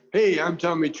Hey, I'm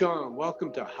Tommy Chong.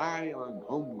 Welcome to High on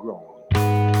Homegrown.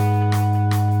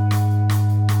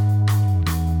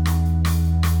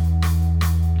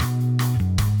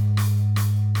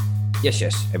 Yes,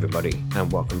 everybody, and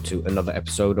welcome to another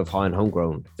episode of High on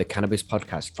Homegrown, the cannabis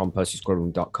podcast from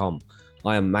Percy'sGrowroom.com.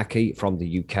 I am Mackie from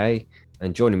the UK,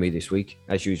 and joining me this week,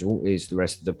 as usual, is the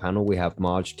rest of the panel. We have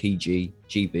Marge, TG,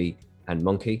 GB, and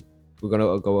Monkey. We're going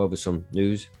to go over some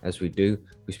news, as we do.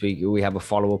 We have a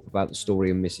follow-up about the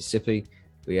story in Mississippi.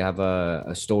 We have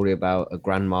a story about a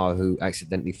grandma who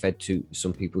accidentally fed to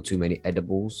some people too many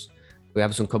edibles. We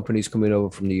have some companies coming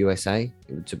over from the USA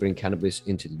to bring cannabis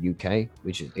into the UK,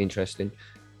 which is interesting.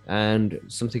 And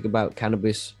something about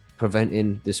cannabis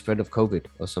preventing the spread of COVID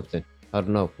or something. I don't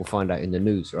know. We'll find out in the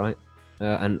news, right?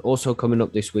 And also coming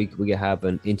up this week, we have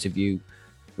an interview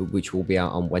which will be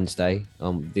out on Wednesday.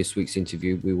 This week's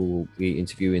interview, we will be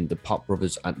interviewing the Pop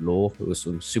Brothers at Law, who are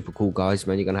some super cool guys,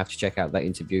 man. You're going to have to check out that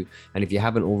interview. And if you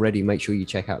haven't already, make sure you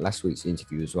check out last week's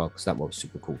interview as well, because that was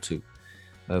super cool too.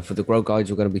 For the Grow Guides,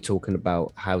 we're going to be talking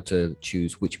about how to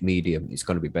choose which medium is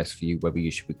going to be best for you, whether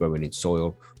you should be growing in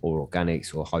soil or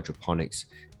organics or hydroponics.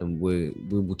 And we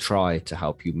will try to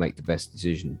help you make the best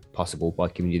decision possible by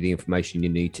giving you the information you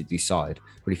need to decide.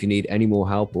 But if you need any more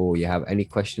help or you have any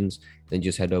questions, then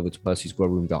just head over to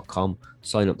Percy'sGrowroom.com,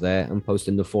 sign up there and post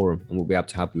in the forum, and we'll be able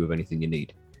to help you with anything you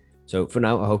need. So for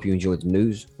now, I hope you enjoyed the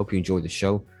news. Hope you enjoyed the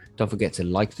show. Don't forget to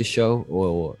like the show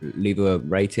or leave a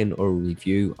rating or a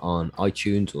review on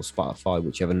iTunes or Spotify,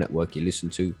 whichever network you listen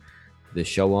to the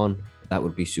show on. That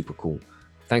would be super cool.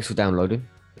 Thanks for downloading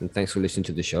and thanks for listening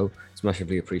to the show. It's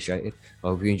massively appreciated. I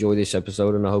hope you enjoyed this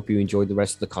episode and I hope you enjoyed the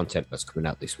rest of the content that's coming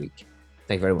out this week.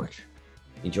 Thank you very much.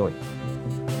 Enjoy.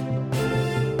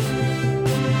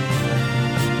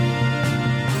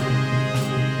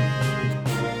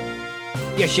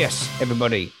 Yes,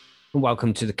 everybody.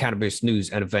 Welcome to the Cannabis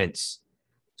News and Events.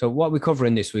 So what we're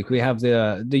covering this week, we have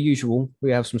the usual.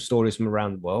 We have some stories from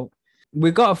around the world.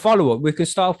 We've got a follow-up. We can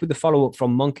start off with the follow-up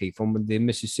from Monkey from the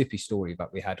Mississippi story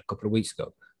that we had a couple of weeks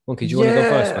ago. Monkey, do you want to go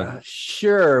first, man?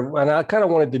 Sure. And I kind of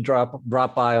wanted to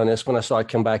drop by on this when I saw it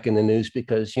come back in the news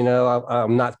because, you know,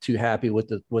 I'm not too happy with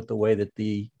the way that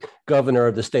the governor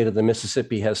of the state of the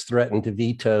Mississippi has threatened to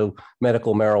veto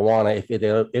medical marijuana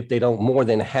if they don't more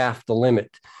than half the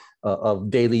limit of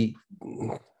daily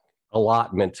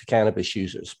allotment to cannabis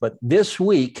users. But this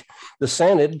week, the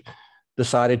Senate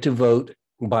decided to vote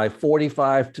by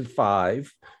 45-5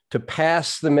 to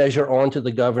pass the measure on to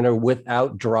the governor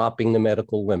without dropping the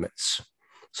medical limits.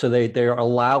 So they're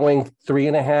allowing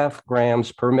 3.5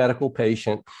 grams per medical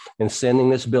patient and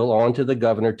sending this bill on to the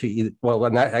governor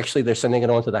they're sending it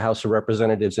on to the House of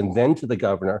Representatives and then to the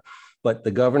governor. But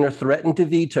the governor threatened to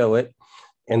veto it.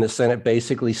 And the Senate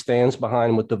basically stands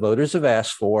behind what the voters have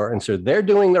asked for. And so they're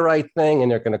doing the right thing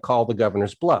and they're going to call the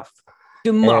governor's bluff.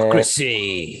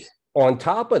 Democracy. And on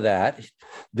top of that,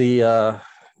 the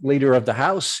leader of the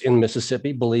House in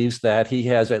Mississippi believes that he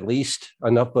has at least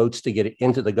enough votes to get it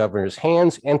into the governor's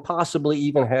hands and possibly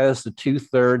even has the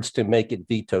 2/3 to make it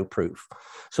veto proof.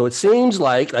 So it seems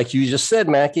like you just said,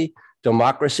 Mackie,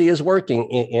 democracy is working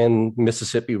in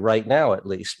Mississippi right now, at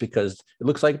least, because it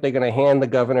looks like they're going to hand the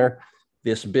governor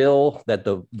this bill that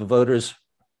the voters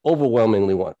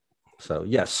overwhelmingly want. So,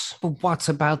 yes. But what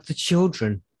about the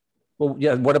children? Well,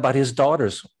 yeah. What about his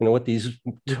daughters? You know, what these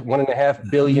 1.5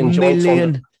 billion joints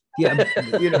a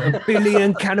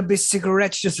billion cannabis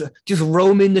cigarettes just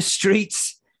roaming the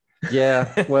streets.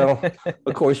 Yeah, well,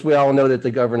 of course, we all know that the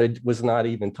governor was not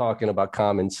even talking about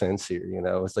common sense here. You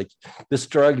know, it's like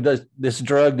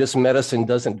this medicine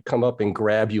doesn't come up and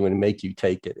grab you and make you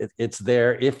take it. It's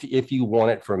there if you want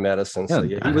it for medicine. So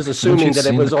he was assuming that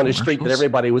it was on the street that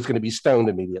everybody was going to be stoned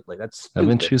immediately. That's stupid.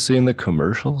 Haven't you seen the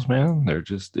commercials, man?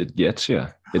 It gets you.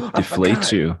 It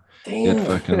deflates you. Damn. It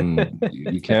fucking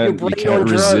you can't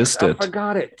resist it. I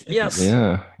forgot it. Yes.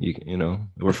 Yeah, you know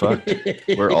we're fucked.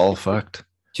 We're all fucked.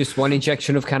 Just one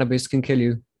injection of cannabis can kill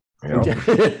you.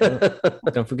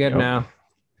 Don't forget now.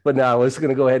 But no, I was going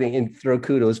to go ahead and throw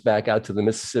kudos back out to the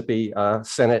Mississippi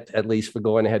Senate, at least for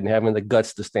going ahead and having the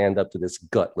guts to stand up to this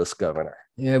gutless governor.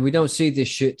 Yeah, we don't see this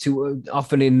shit too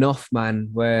often enough, man,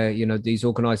 where, you know, these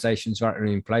organizations that are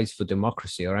in place for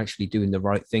democracy are actually doing the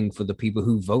right thing for the people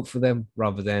who vote for them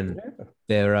rather than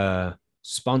their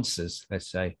sponsors,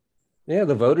 let's say. Yeah,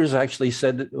 the voters actually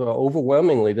said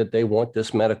overwhelmingly that they want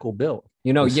this medical bill.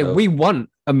 You know, we want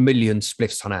 1 million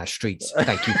spliffs on our streets.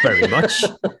 Thank you very much.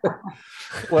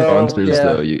 Well, sponsors,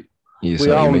 though,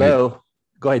 we all know.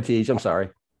 Go ahead, Tej. I'm sorry.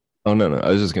 Oh, no. I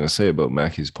was just going to say about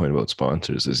Mackie's point about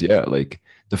sponsors is, like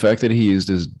the fact that he used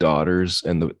his daughters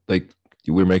and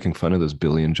we're making fun of this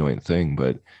billion joint thing,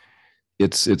 but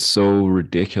it's so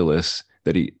ridiculous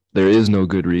that there is no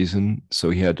good reason, so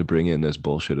he had to bring in this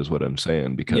bullshit, is what I'm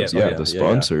saying. Because Yeah, the yeah, yeah.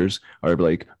 sponsors are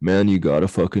like, man, you gotta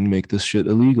fucking make this shit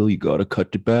illegal. You gotta cut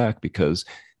it back because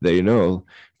they know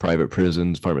private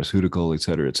prisons, pharmaceutical, et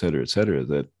cetera, et cetera, et cetera,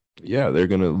 that they're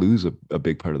gonna lose a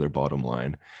big part of their bottom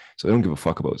line. So they don't give a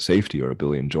fuck about safety or a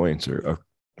billion joints or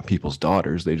people's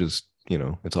daughters. They just,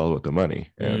 it's all about the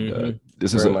money. And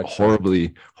this is Very a much so.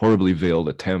 horribly veiled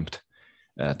attempt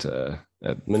at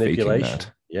faking Manipulation.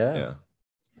 that. Yeah. Yeah.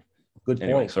 Good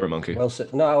Anyway, point. sorry, monkey. Well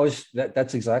said. No,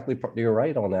 that's exactly, you're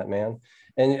right on that, man.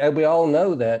 And we all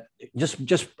know that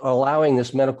just allowing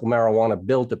this medical marijuana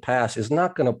bill to pass is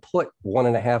not going to put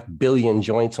 1.5 billion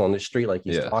joints on the street like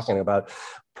he's Yes. talking about.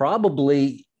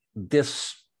 Probably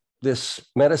this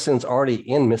medicine's already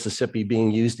in Mississippi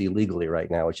being used illegally right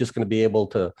now. It's just going to be able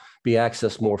to be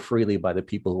accessed more freely by the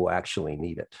people who actually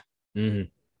need it.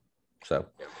 Mhm. So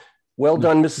well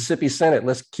done, Mississippi Senate.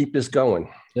 Let's keep this going.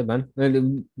 Yeah, man.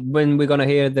 And when we're gonna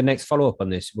hear the next follow up on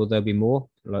this, will there be more?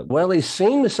 Well, they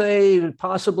seem to say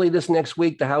possibly this next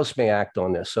week the House may act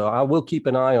on this, so I will keep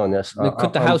an eye on this.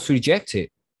 Could the House reject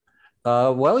it?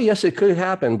 Well, yes, it could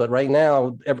happen, but right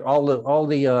now, all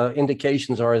the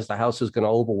indications are is the House is going to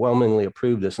overwhelmingly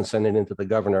approve this and send it into the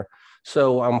governor.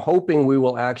 So I'm hoping we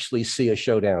will actually see a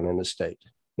showdown in the state.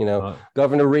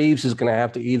 Governor Reeves is going to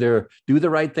have to either do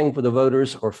the right thing for the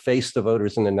voters or face the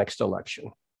voters in the next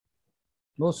election.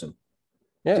 Awesome.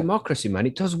 Yeah. Democracy, man.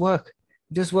 It does work.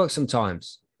 It does work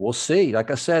sometimes. We'll see. Like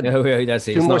I said, No, that's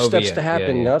it. two It's more not over steps yet. to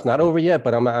happen. Yeah, No, it's not over yet,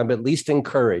 but I'm at least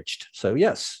encouraged. So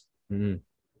yes. Mm-hmm.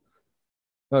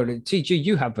 Oh, TG,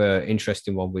 you have an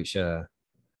interesting one which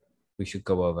we should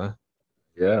go over.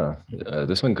 Yeah,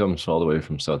 this one comes all the way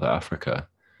from South Africa.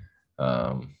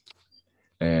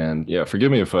 And yeah,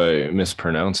 forgive me if I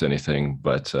mispronounce anything,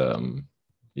 but I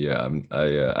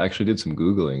actually did some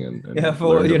Googling and I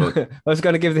was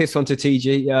going to give this one to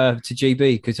TG, to GB,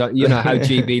 because you know how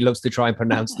GB loves to try and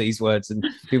pronounce these words and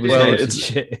people's names and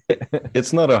shit.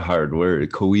 It's not a hard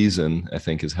word. Khoisan, I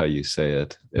think, is how you say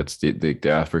it. It's the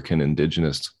African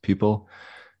indigenous people.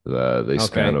 They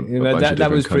span a bunch of that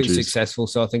different was pretty countries. successful,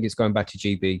 so I think it's going back to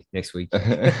GB next week.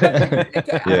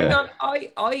 Hang on,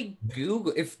 I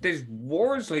Google, if there's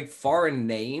words like foreign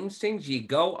names, things, you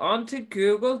go onto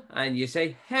Google and you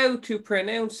say how to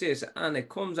pronounce this, and it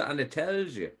comes and it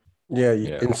tells you. Yeah.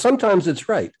 And sometimes it's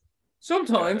right.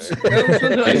 Sometimes.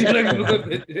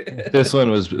 This one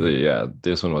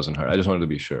wasn't hard. I just wanted to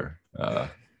be sure.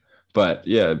 But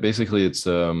yeah, basically it's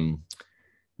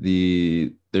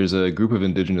there's a group of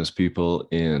indigenous people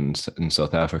in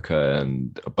South Africa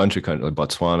and a bunch of countries, like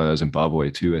Botswana, Zimbabwe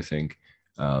too, I think.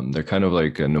 They're kind of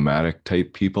like a nomadic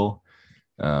type people.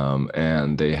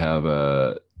 And they have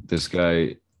this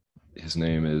guy, his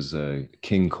name is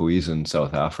King Khoisan,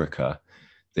 South Africa.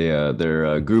 They're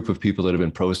a group of people that have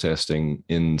been protesting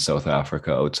in South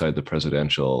Africa outside the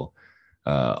presidential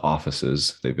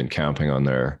offices. They've been camping on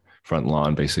their front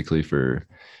lawn basically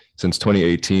since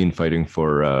 2018, fighting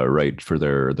for right for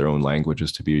their own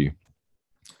languages to be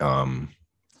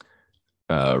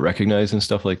recognized and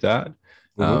stuff like that.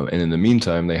 Mm-hmm. And in the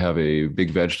meantime, they have a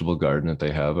big vegetable garden that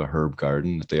they have, a herb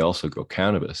garden that they also grow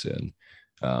cannabis in.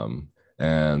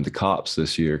 And the cops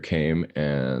this year came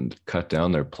and cut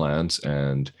down their plants.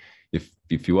 And if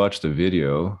you watch the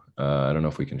video, I don't know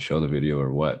if we can show the video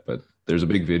or what, but there's a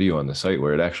big video on the site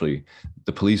where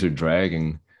the police are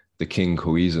dragging the King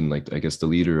Khoisan, like I guess the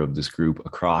leader of this group,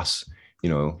 across,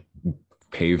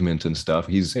 pavement and stuff.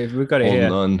 We've got it holding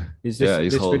here. on. Is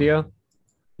this video?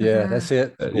 Yeah, that's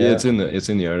it. Yeah, it's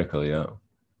in the article. Yeah.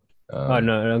 Oh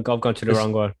no, I've gone to the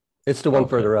wrong one. It's the one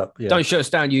further up. Yeah. Don't shut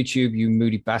us down, YouTube, you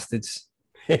moody bastards.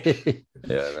 Yeah,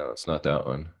 no, it's not that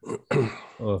one.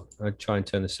 Oh, I'll try and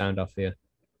turn the sound off here.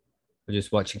 I'll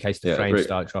just watch in case the frames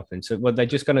start dropping. So, they're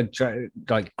just gonna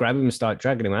grab him and start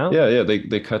dragging him out? Yeah.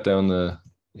 They cut down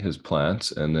his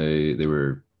plants and they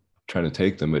were trying to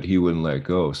take them, but he wouldn't let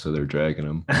go, so they're dragging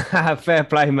him. Fair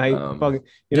play, mate.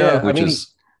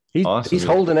 He's awesome. He's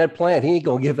holding that plant. He ain't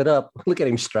gonna give it up. Look at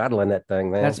him straddling that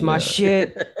thing, man. That's my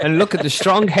shit. And look at the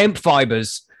strong hemp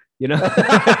fibers.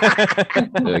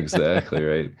 Exactly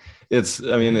right. It's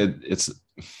I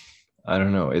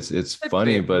don't know. It's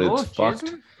funny, but it's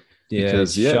fucked.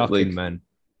 Because shocking, man.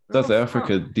 South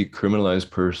Africa decriminalized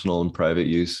personal and private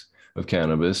use of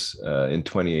cannabis in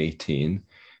 2018,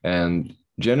 and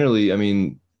generally, I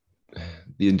mean,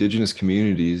 the indigenous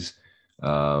communities,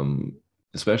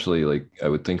 especially like I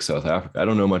would think South Africa. I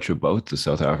don't know much about the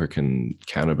South African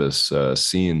cannabis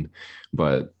scene,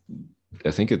 but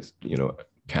I think it's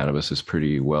cannabis is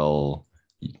pretty well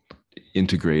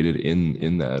integrated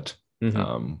in that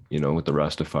with the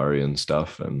Rastafarian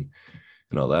stuff and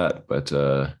all that. But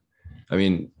I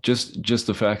mean, just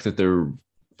the fact that they're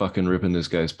fucking ripping this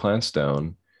guy's plants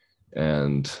down,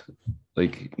 and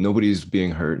like nobody's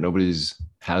being hurt,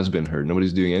 has been hurt,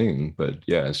 nobody's doing anything. But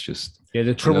yeah, it's just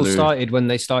the trouble started when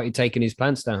they started taking his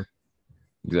plants down.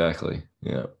 Exactly.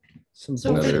 Yeah. So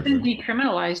if it's been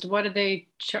decriminalized, what are they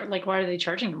why are they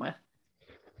charging them with?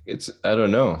 I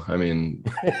don't know. I mean,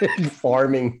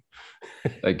 farming.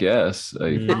 I guess.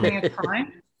 Farming a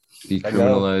crime?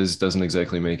 Decriminalized doesn't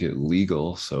exactly make it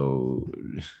legal. So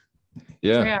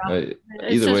yeah. It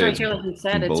says right here, like you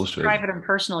said, it's private and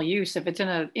personal use. If it's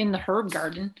in the herb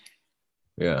garden.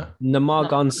 Yeah.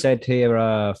 Namargon said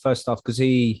here, first off, because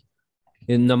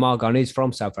Namargon is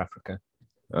from South Africa.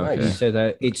 Okay. He said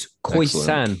that it's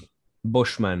Khoisan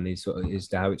Bushman is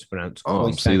how it's pronounced.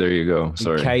 Oh, see, there you go.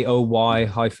 Sorry.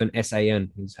 KOY-SAN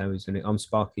is how he's in it.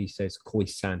 Sparky says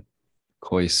Khoisan.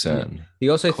 Khoisan. He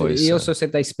also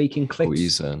said they speak in clicks.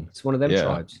 Khoisan. It's one of them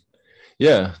tribes.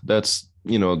 Yeah, that's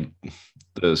the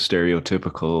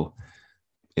stereotypical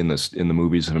in the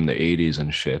movies from the 80s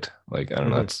and shit. Like, I don't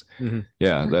know. That's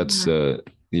that's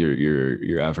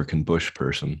your African bush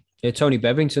person. Yeah, Tony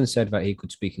Bevington said that he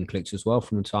could speak in clicks as well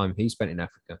from the time he spent in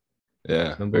Africa.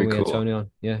 Yeah, remember we had Tony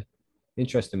on? Yeah,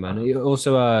 interesting, man.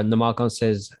 Also, Namargon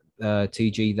says,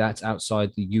 TG, that's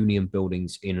outside the Union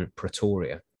buildings in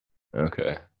Pretoria.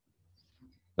 Okay,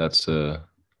 that's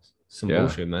some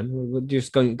bullshit, man. We're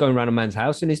just going around a man's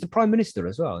house, and he's the prime minister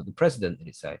as well, the president. Did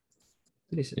he say?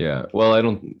 Yeah, well,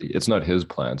 it's not his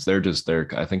plants. They're just there.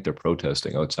 I think they're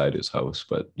protesting outside his house,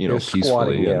 but peacefully.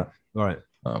 Squatting, yeah. All right.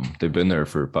 They've been there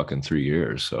for fucking 3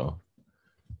 years, so.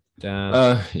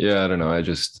 Damn. Yeah, I don't know.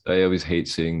 I always hate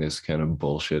seeing this kind of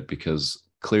bullshit because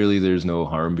clearly there's no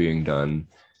harm being done,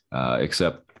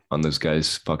 except on this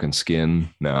guy's fucking skin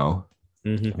now,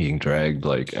 being dragged,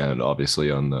 and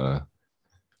obviously on the.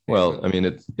 Well, I mean,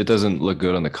 it doesn't look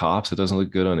good on the cops. It doesn't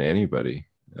look good on anybody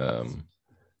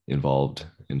involved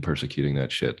in persecuting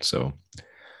that shit. So.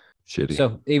 Shitty.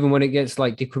 So even when it gets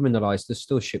decriminalized, there's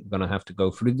still shit we're gonna have to go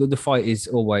through. The fight is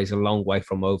always a long way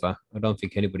from over. I don't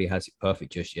think anybody has it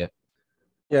perfect just yet.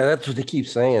 Yeah, that's what they keep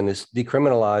saying. Is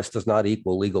decriminalized does not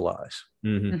equal legalize.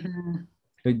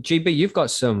 GB, you've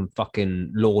got some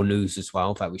fucking law news as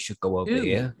well that we should go over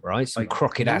here, right? Some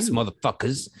crooked ass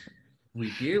motherfuckers.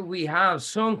 We do. We have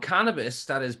some cannabis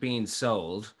that is being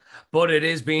sold, but it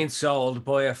is being sold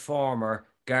by a former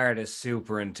Garda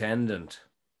superintendent.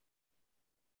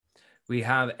 We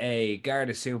have a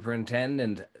Garda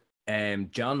superintendent,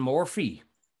 John Murphy,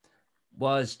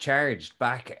 was charged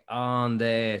back on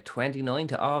the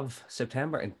 29th of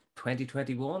September in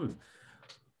 2021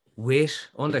 with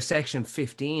under Section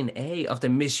 15A of the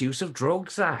Misuse of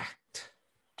Drugs Act.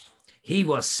 He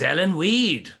was selling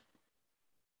weed.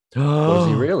 Was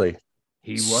he really?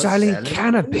 He was selling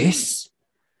cannabis?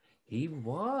 Weed. He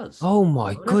was. Oh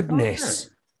my goodness.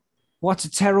 What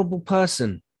a terrible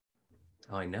person.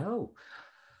 I know.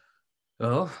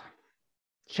 Oh,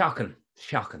 shocking.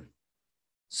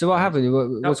 So what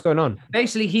happened? What's going on?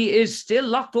 Basically, he is still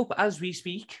locked up as we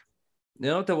speak.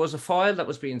 There was a file that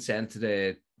was being sent to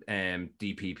the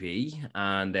DPP,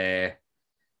 and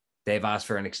they've asked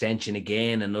for an extension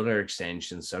again, another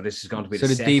extension. So this is going to be the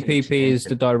DPP extension. Is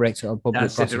the director of public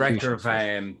prosecutions.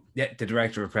 The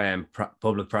director of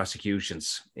public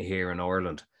prosecutions here in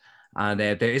Ireland, and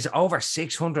there is over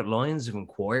 600 lines of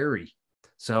inquiry.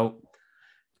 So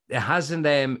it hasn't.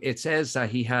 It says that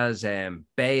he has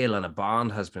bail and a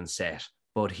bond has been set,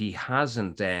 but he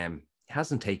hasn't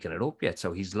taken it up yet.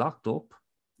 So he's locked up.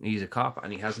 He's a cop,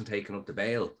 and he hasn't taken up the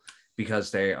bail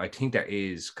because I think there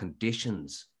is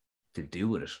conditions to do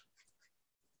with it.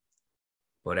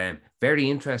 But very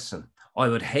interesting. I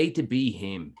would hate to be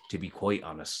him, to be quite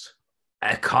honest.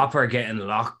 A copper getting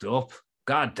locked up.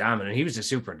 God damn it! And he was the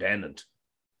superintendent.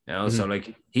 So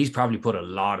he's probably put a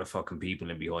lot of fucking people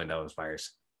in behind those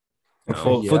bars.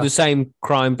 For the same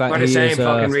crime, for the same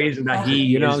fucking reason that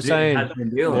he, has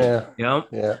been doing.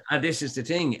 Yeah. And this is the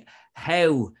thing: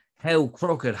 how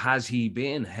crooked has he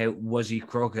been? How was he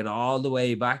crooked all the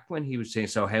way back when he was saying?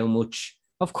 So how much?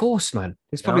 Of course, man.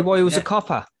 It's probably why he was a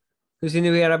copper, because he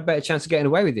knew he had a better chance of getting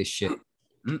away with this shit.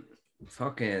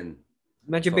 Fucking.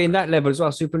 Imagine being that level as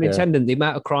well, superintendent. The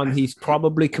amount of crime he's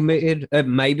probably committed,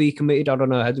 maybe committed. I don't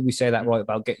know. How did we say that right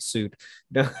about getting sued?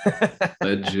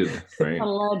 Alleged, right?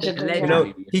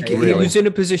 Allegedly. He was in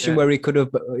a position where he could have,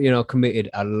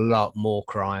 committed a lot more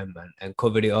crime and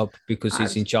covered it up because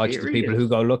he's in charge of the people who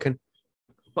go looking.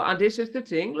 But and this is the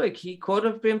thing, like he could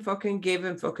have been fucking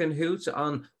giving fucking hoots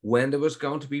on when there was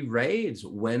going to be raids,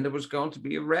 when there was going to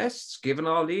be arrests, giving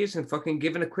all these and fucking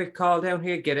giving a quick call down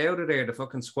here, get out of there. The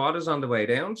fucking squad is on the way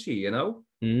down to you, you know?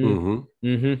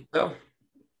 So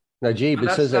Now, gee,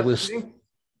 it says it was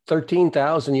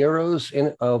 13,000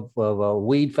 euros of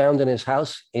weed found in his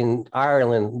house in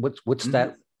Ireland. What's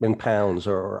that in pounds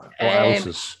or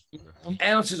ounces?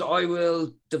 Ounces, I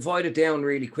will divide it down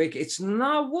really quick. It's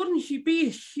not, wouldn't you be a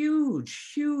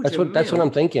huge That's what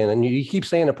I'm thinking. And you keep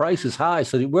saying the price is high,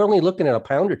 so we're only looking at a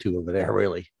pound or two over there,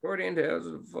 really.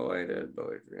 14,000 divided by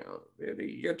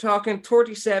 350. You're talking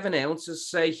 37 ounces,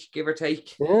 say, give or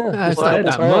take. Yeah, It's not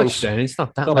that much, then. It's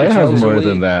not that I much. I have pounds more of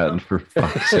than weed. that, for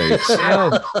fuck's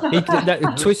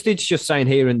sakes. Twisted's just saying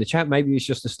here in the chat, maybe it's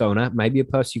just a stoner, maybe a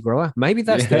Percy grower. Maybe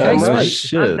that's the Yeah, case, no mate.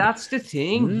 shit. And that's the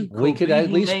thing. We could at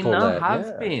least may pull not that, have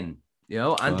yeah. been. You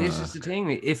know, and this is the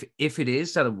thing. If it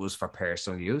is that it was for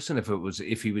personal use, and if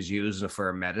he was using it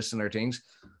for medicine or things,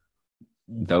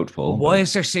 Doubtful. why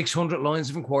is there 600 lines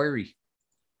of inquiry?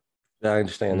 I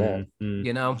understand that.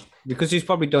 You know, Because he's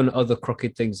probably done other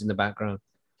crooked things in the background.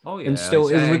 oh yeah. And still,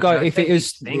 if it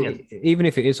is, singing. even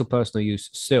if it is for personal use,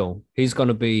 still, he's going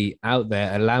to be out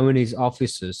there allowing his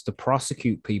officers to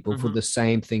prosecute people for the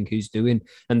same thing he's doing.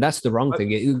 And that's the wrong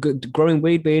thing. Growing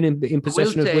weed, being in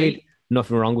possession of weed,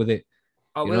 nothing wrong with it.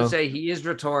 I will say he is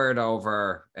retired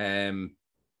over.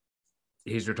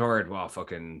 He's retired.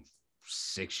 Fucking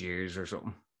 6 years or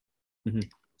something.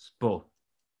 But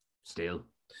still.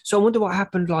 So I wonder what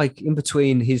happened, like in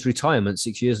between his retirement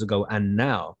 6 years ago and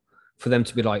now, for them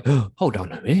to be like, oh, hold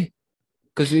on a minute,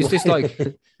 because is this like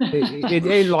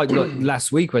it like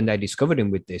last week when they discovered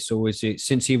him with this, or was it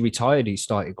since he retired he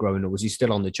started growing, or was he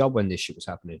still on the job when this shit was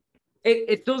happening?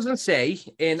 It doesn't say,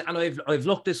 and I've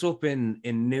looked this up in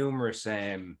numerous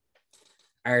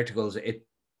articles. It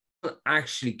doesn't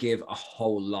actually give a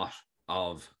whole lot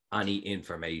of any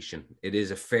information. It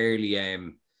is a fairly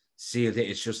sealed.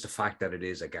 It's just the fact that it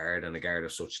is a guard and a guard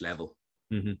of such level.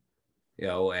 You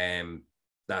know,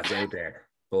 that's out there.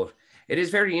 But it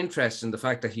is very interesting the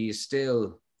fact that he is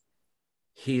still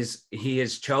he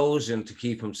has chosen to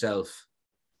keep himself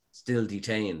still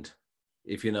detained,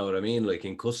 if you know what I mean, like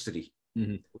in custody,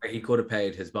 where he could have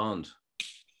paid his bond,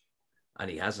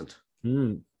 and he hasn't.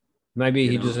 Maybe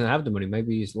he doesn't have the money.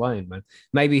 Maybe he's lying, man.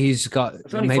 Maybe he's got.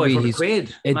 Maybe he's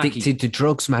addicted Mackie. to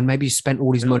drugs, man. Maybe he spent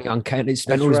all his money on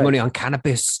money on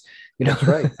cannabis. You know, That's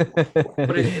right.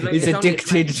 But he's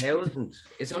addicted.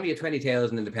 It's only a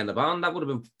 20,000 independent bond. That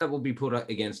would be put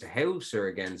against a house or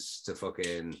against the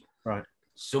fucking right.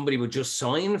 Somebody would just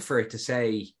sign for it to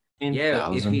say,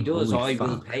 yeah, if he does, I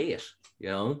will pay it. You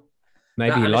know,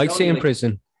 maybe he likes it in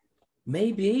prison.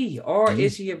 Maybe, or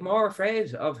is he more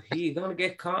afraid of he gonna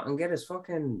get caught and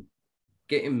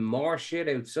getting more shit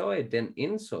outside than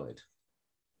inside?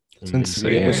 It's It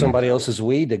insane. was somebody else's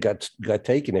weed that got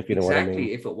taken, if you know what I mean.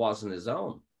 If it wasn't his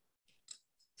own.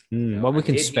 Well, we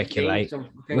can speculate.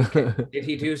 Did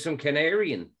he do some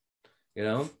Canarian? You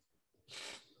know,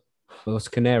 what's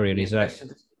Canarian? Is that?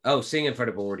 Oh, singing for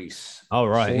the boardies. Oh,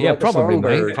 right. Singing Yeah, like a probably,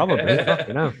 mate. songbird. Probably.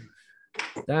 Fucking hell.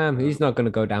 Damn, he's not going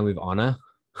to go down with honor.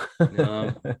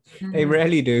 No. They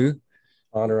rarely do.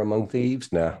 Honor among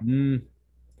thieves? No.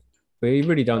 But you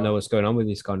really don't know what's going on with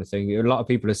this kind of thing. A lot of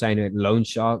people are saying it loan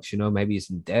sharks, you know, maybe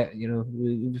he's in debt, you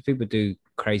know. People do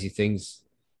crazy things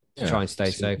to try and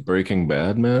stay safe. Breaking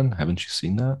Bad, man. Haven't you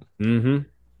seen that?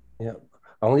 Yeah.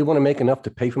 I only want to make enough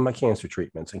to pay for my cancer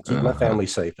treatments and keep my family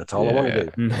safe. That's all I want to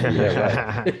do.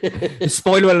 Yeah, right.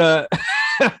 Spoiler alert.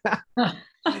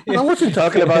 I wasn't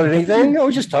talking about anything. I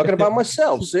was just talking about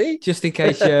myself. See, just in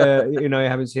case you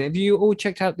haven't seen it. Have you all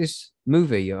checked out this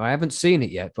movie? I haven't seen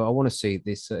it yet, but I want to see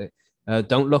this.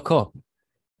 Don't Look Up.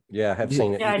 Yeah, I have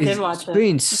seen it. Yeah, I did watch it. It's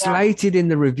been slated in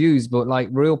the reviews, but like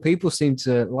real people seem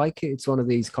to like it. It's one of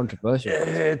these controversial.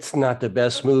 It's not the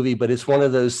best movie, but it's one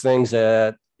of those things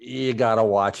that you gotta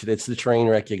watch it. It's the train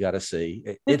wreck you gotta see.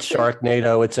 It's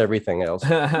Sharknado. It's everything else.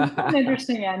 An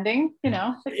interesting ending, you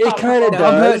know. It kind of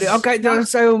does. Okay, don't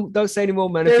say any more,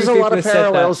 man. There's a lot of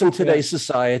parallels in today's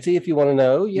society, if you want to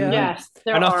know. Yeah. Yes,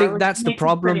 and I think that's the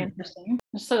problem. Interesting.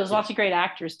 So there's lots of great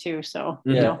actors too. So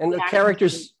yeah, and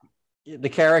the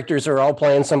characters are all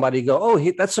playing somebody. You go,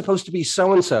 oh, that's supposed to be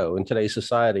so and so in today's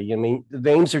society. I mean, the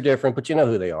names are different, but you know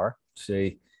who they are.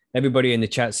 See. Everybody in the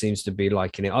chat seems to be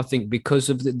liking it. I think because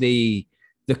of the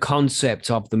concept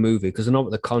of the movie, because I know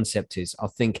what the concept is. I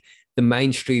think the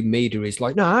mainstream media is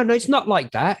like, no, it's not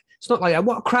like that. It's not like that.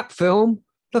 What a crap film.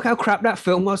 Look how crap that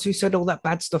film was. Who said all that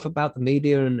bad stuff about the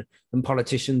media and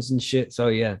politicians and shit. So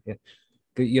yeah.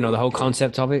 You know, the whole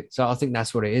concept of it. So I think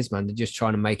that's what it is, man. They're just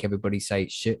trying to make everybody say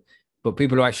shit. But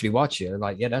people who actually watch it are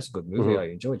like, yeah, that's a good movie. I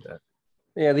enjoyed that.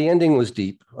 Yeah, the ending was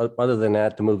deep. Other than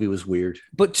that, the movie was weird.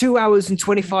 But 2 hours and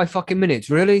 25 fucking minutes,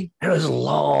 really? It was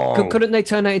long. Couldn't they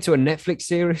turn that into a Netflix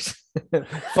series?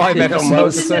 5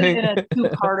 episodes. We did a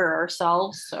two-parter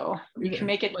ourselves, so you can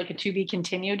make it like a to be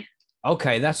continued.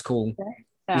 Okay, that's cool.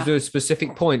 Yeah. Is there a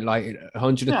specific point, like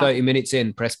 130 minutes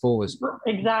in, press pause?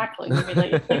 Exactly. I mean,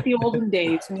 like the olden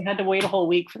days, and you had to wait a whole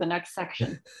week for the next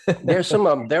section. There's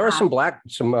there are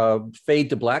some fade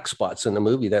to black spots in the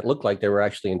movie that look like they were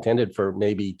actually intended for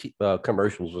maybe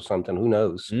commercials or something. Who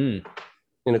knows?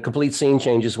 Complete scene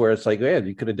changes where it's like, yeah,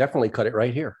 you could have definitely cut it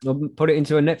right here. Put it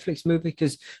into a Netflix movie,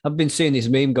 because I've been seeing this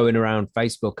meme going around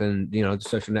Facebook and the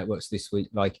social networks this week,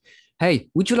 like, hey,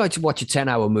 would you like to watch a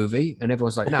 10-hour movie? And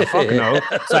everyone's like, no, fuck no.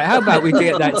 It's like, how about we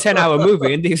get that 10-hour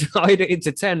movie and divide it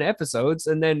into 10 episodes,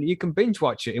 and then you can binge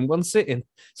watch it in one sitting.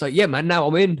 It's like, yeah, man, now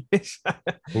I'm in. It's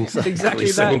exactly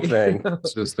the same that thing.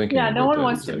 Just thinking. Yeah, no one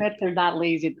wants to admit they're that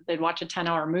lazy that they'd watch a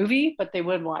 10-hour movie, but they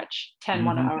would watch 10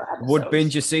 1-hour episodes. Would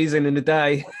binge a season in a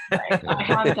day. Right. I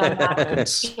have done that.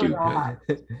 That's stupid.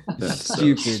 That's so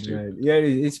stupid, man. Yeah,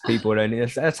 it's people, and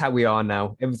that's how we are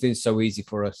now. Everything's so easy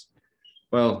for us.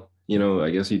 Well, I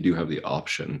guess you do have the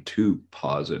option to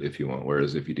pause it if you want.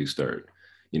 Whereas if you do start,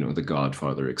 The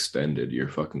Godfather Extended, you're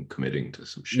fucking committing to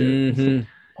some shit.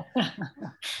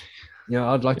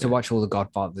 I'd like to watch all the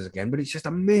Godfathers again, but it's just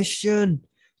a mission.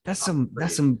 That's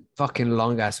some fucking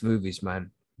long ass movies,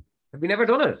 man. Have you never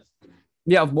done it?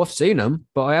 Yeah, I've seen them,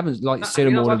 but I haven't seen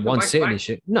them all in one sitting and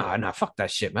shit. No, fuck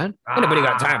that shit, man. Anybody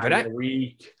got time for that?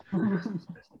 Weak.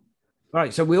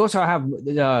 Right, so we also have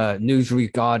news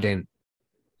regarding.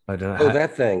 I don't know.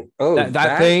 That thing.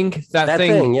 That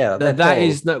thing. Yeah. That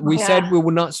is that we said we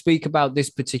will not speak about this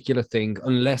particular thing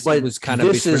unless it was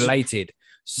cannabis related.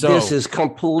 So this is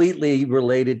completely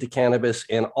related to cannabis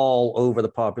and all over the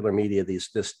popular media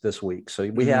this week. So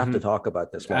we have to talk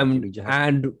about this.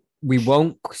 And we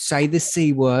won't say the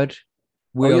C word.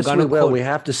 We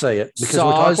have to say it because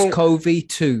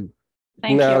SARS-CoV-2.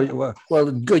 Thank you.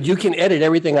 Well, good. You can edit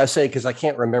everything I say because I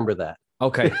can't remember that.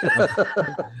 Okay.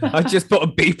 I just put a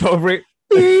beep over it.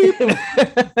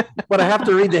 But I have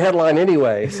to read the headline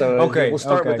anyway. So we'll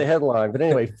start with the headline. But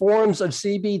anyway, forms of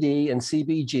CBD and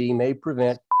CBG may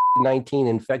prevent COVID-19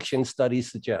 infection, study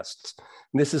suggests.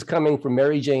 And this is coming from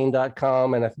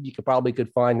maryjane.com. And I think you probably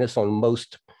could find this on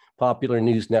most popular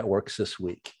news networks this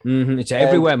week. It's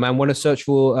everywhere, man. Want to search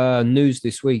for news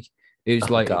this week. It's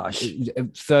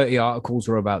 30 articles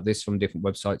are about this from different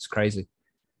websites. Crazy.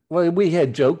 Well, we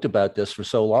had joked about this for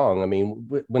so long. I mean,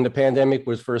 when the pandemic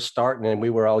was first starting and we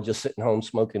were all just sitting home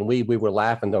smoking weed, we were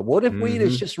laughing. What if weed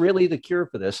is just really the cure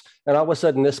for this? And all of a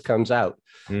sudden this comes out.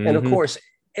 And of course,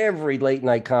 every late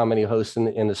night comedy host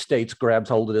in the States grabs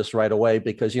hold of this right away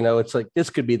because, it's like, this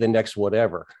could be the next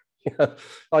whatever.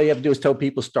 All you have to do is tell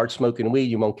people start smoking weed.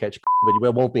 You won't catch, but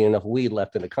there won't be enough weed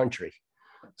left in the country.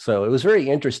 So it was very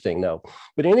interesting, though.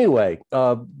 But anyway,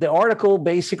 the article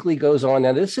basically goes on.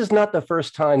 Now, this is not the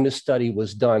first time this study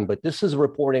was done, but this is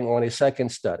reporting on a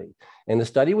second study. And the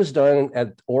study was done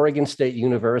at Oregon State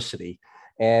University.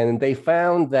 And they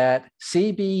found that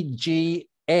CBGA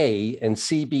and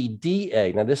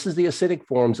CBDA, now this is the acidic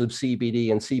forms of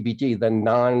CBD and CBG, the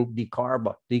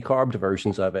non-decarbed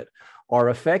versions of it, are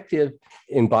effective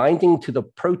in binding to the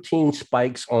protein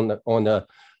spikes on the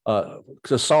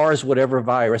SARS whatever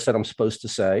virus that I'm supposed to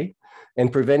say,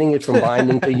 and preventing it from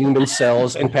binding to human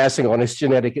cells and passing on its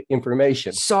genetic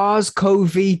information.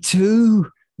 SARS-CoV-2.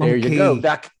 There you go.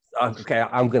 Okay,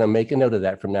 I'm going to make a note of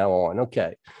that from now on.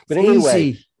 Okay. But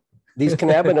anyway, these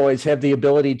cannabinoids have the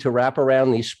ability to wrap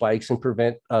around these spikes and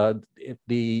prevent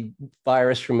the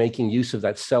virus from making use of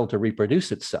that cell to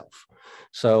reproduce itself.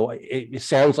 So it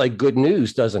sounds like good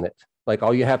news, doesn't it? Like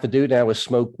all you have to do now is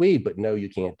smoke weed, but no, you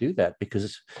can't do that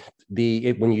because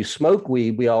when you smoke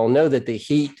weed, we all know that the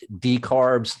heat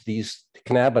decarbs these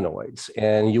cannabinoids,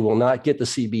 and you will not get the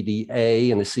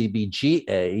CBDA and the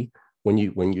CBGA when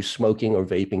you're smoking or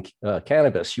vaping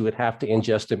cannabis. You would have to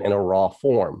ingest them in a raw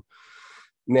form.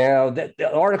 Now,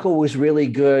 the article was really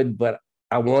good, but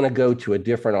I want to go to a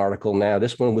different article now.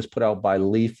 This one was put out by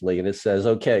Leafly, and it says,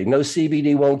 okay, no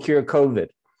CBD won't cure COVID.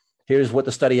 Here's what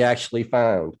the study actually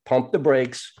found. Pump the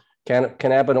brakes.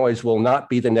 Cannabinoids will not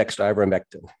be the next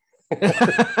ivermectin.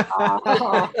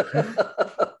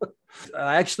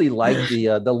 I actually like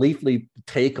the Leafly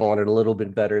take on it a little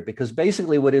bit better because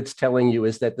basically what it's telling you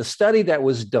is that the study that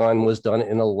was done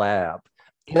in a lab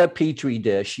in a petri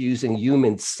dish using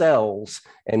human cells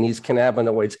and these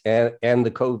cannabinoids and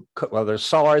the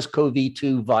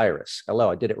SARS-CoV-2 virus. Hello,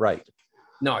 I did it right.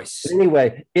 Nice. But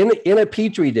anyway, in a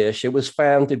petri dish, it was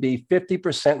found to be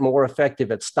 50% more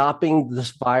effective at stopping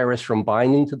this virus from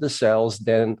binding to the cells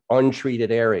than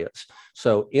untreated areas.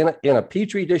 So in a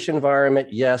petri dish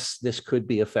environment, yes, this could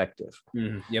be effective.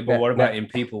 Yeah, but what about in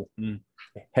people?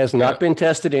 Has not been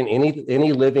tested in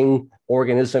any living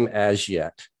organism as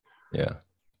yet. Yeah.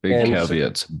 Big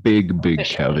caveats, big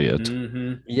caveat.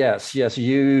 Yes,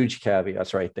 huge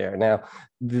caveats right there. Now,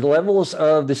 the levels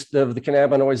of the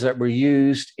cannabinoids that were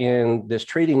used in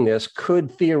treating this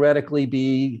could theoretically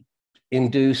be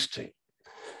induced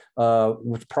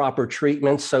with proper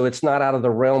treatment. So it's not out of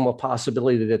the realm of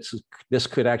possibility that this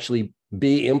could actually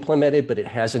be implemented, but it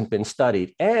hasn't been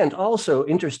studied. And also,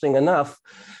 interesting enough,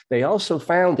 they also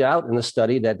found out in the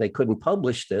study that they couldn't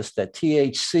publish this, that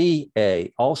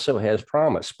THCA also has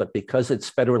promise, but because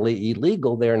it's federally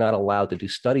illegal, they're not allowed to do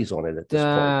studies on it at this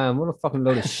point. Damn, what a fucking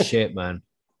load of shit, man.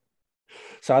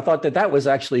 So I thought that was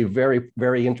actually very,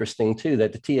 very interesting too,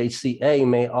 that the THCA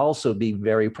may also be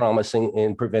very promising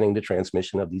in preventing the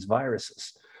transmission of these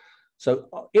viruses.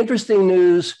 So interesting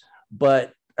news,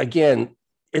 but again,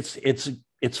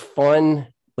 it's fun,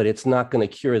 but it's not going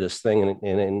to cure this thing.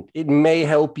 And it may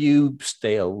help you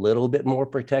stay a little bit more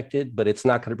protected, but it's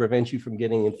not going to prevent you from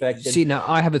getting infected. See, now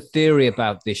I have a theory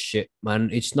about this shit, man.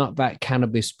 It's not that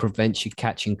cannabis prevents you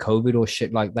catching COVID or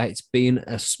shit like that. It's being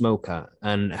a smoker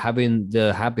and having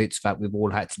the habits that we've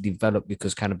all had to develop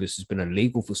because cannabis has been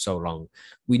illegal for so long.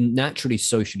 We naturally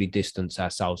socially distance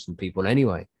ourselves from people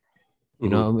anyway, you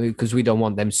know, because we don't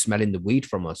want them smelling the weed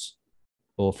from us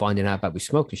or finding out that we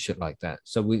smoke and shit like that.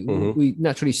 So we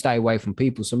naturally stay away from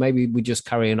people. So maybe we're just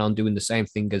carrying on doing the same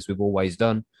thing as we've always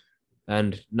done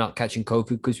and not catching COVID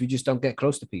because we just don't get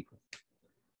close to people.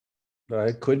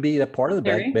 It could be a part of the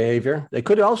bad behavior. There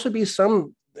could also be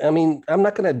some, I mean, I'm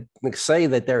not going to say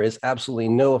that there is absolutely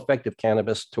no effective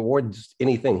cannabis towards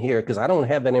anything here because I don't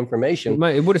have that information.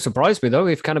 It would have surprised me though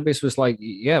if cannabis was like,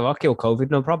 yeah, I'll kill COVID,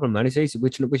 no problem, man. It's easy.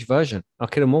 Which version? I'll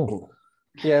kill them all.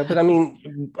 Yeah, but I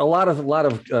mean, a lot of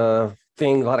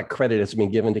credit has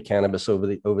been given to cannabis over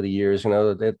the years. You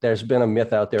know, there's been a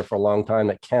myth out there for a long time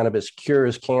that cannabis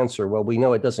cures cancer. Well, we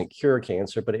know it doesn't cure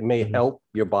cancer, but it may help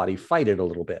your body fight it a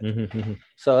little bit.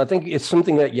 So I think it's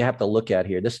something that you have to look at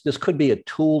here. This could be a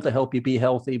tool to help you be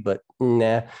healthy, but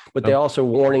nah. But they're also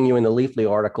warning you in the Leafly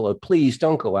article of please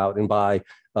don't go out and buy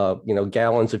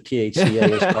gallons of THCA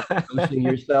and start boosting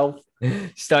yourself.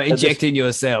 Start injecting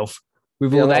yourself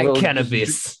with all that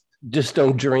cannabis. Just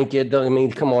don't drink it. I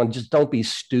mean, come on, just don't be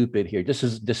stupid here. This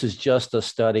is just a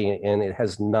study, and it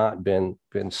has not been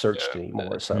searched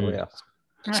anymore. So it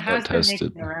has been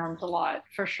making the rounds a lot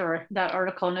for sure. That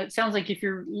article, and it sounds like if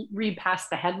you read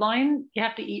past the headline, you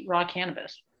have to eat raw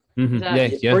cannabis.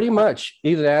 Pretty much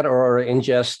either that or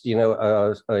ingest,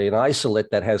 an isolate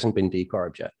that hasn't been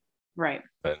decarbed yet. Right.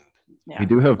 We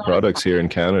do have products here in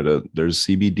Canada. There's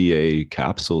CBDA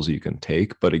capsules you can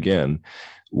take, but again,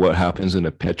 what happens in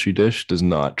a petri dish does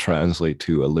not translate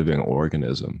to a living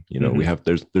organism. You know,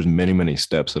 there's many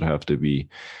steps that have to be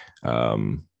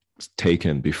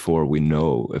taken before we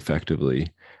know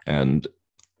effectively. And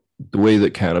the way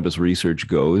that cannabis research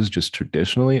goes, just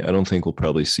traditionally, I don't think we'll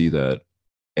probably see that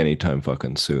anytime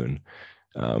fucking soon,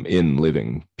 in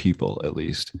living people at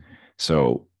least.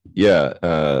 So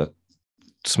yeah,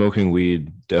 smoking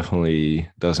weed definitely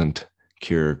doesn't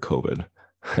cure COVID.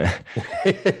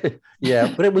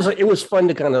 Yeah, but it was fun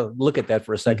to kind of look at that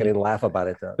for a second and laugh about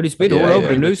it though. But it's been all over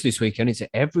the news this weekend. It's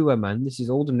everywhere, man. This is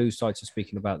all the news sites are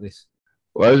speaking about this.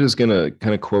 Well, I was just gonna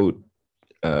kind of quote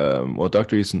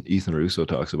Dr. Ethan Russo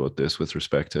talks about this with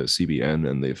respect to CBN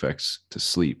and the effects to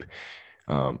sleep.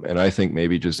 And I think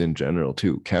maybe just in general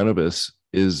too, cannabis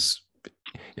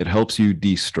it helps you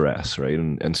de-stress, right?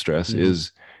 And stress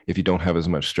is, if you don't have as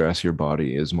much stress, your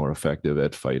body is more effective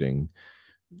at fighting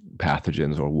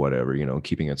pathogens or whatever,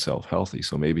 keeping itself healthy.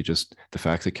 So maybe just the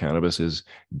fact that cannabis is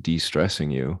de-stressing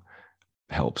you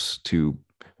helps to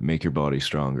make your body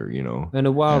stronger, And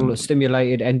a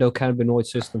well-stimulated endocannabinoid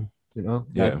system,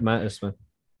 that matters, man.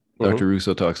 Dr.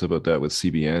 Russo talks about that with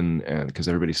CBN, and because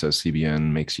everybody says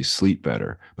CBN makes you sleep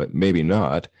better, but maybe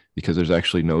not, because there's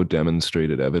actually no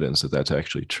demonstrated evidence that that's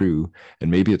actually true.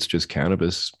 And maybe it's just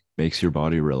cannabis makes your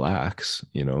body relax,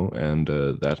 and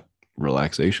that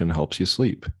relaxation helps you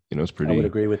sleep. It's pretty. I would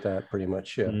agree with that pretty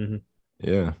much. Yeah.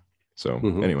 Yeah. So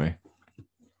anyway,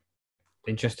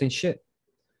 interesting shit.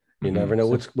 You never know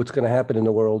what's going to happen in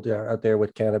the world out there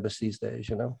with cannabis these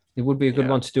days, It would be a good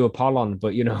one to do a poll on,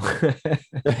 but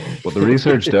Well, the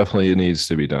research definitely needs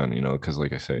to be done, because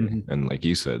like I say, and like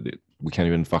you said, we can't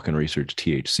even fucking research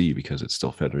THC because it's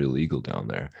still federally illegal down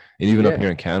there. And even up Yeah.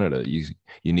 here in Canada, you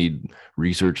need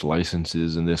research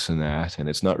licenses and this and that, and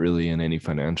it's not really in any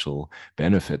financial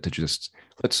benefit to just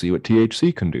let's see what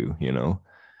THC can do, you know.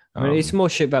 I mean, it's more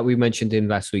shit that we mentioned in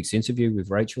last week's interview with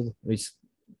Rachel. It's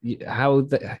how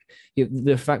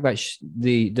the fact that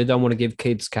they don't want to give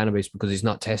kids cannabis because it's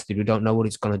not tested. We don't know what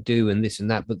it's going to do and this and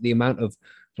that. But the amount of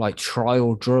like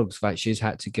trial drugs that she's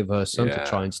had to give her son to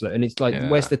try and it's like,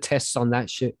 where's the tests on that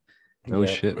shit? No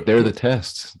shit. They're the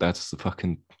tests. That's the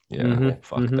fucking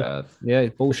fuck that. Yeah,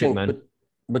 it's bullshit, man.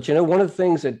 But you know, one of the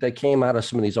things that came out of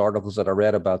some of these articles that I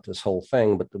read about this whole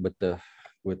thing,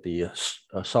 with the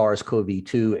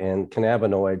SARS-CoV-2 and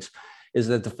cannabinoids, is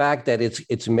that the fact that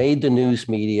it's made the news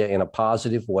media in a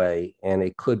positive way, and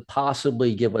it could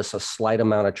possibly give us a slight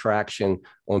amount of traction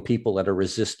on people that are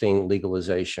resisting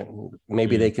legalization.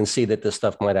 Maybe they can see that this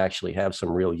stuff might actually have some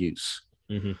real use.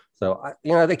 So,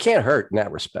 they can't hurt in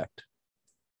that respect.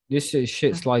 This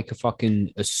shit's like a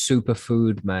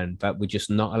superfood, man, that we're just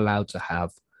not allowed to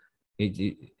have.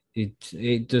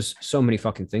 It does so many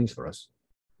fucking things for us.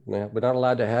 Yeah, we're not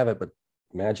allowed to have it, but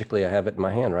magically I have it in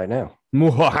my hand right now.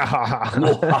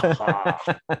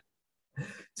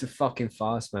 It's a fucking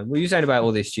farce, man. What are you saying about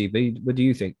all this, GB? What do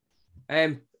you think?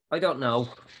 I don't know.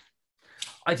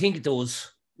 I think it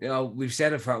does. We've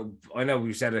said it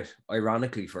we've said it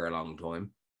ironically for a long time.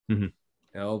 But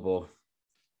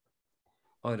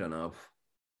I don't know.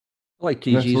 I like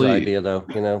TG's idea,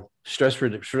 though. Stress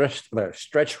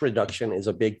reduction is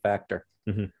a big factor.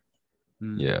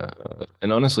 Yeah,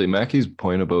 and honestly, Mackie's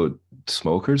point about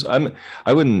smokers, I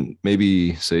wouldn't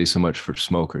maybe say so much for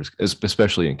smokers,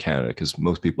 especially in Canada, because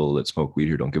most people that smoke weed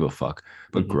here don't give a fuck.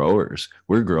 But growers,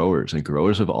 we're growers, and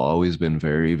growers have always been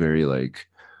very, very like,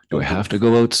 do I have to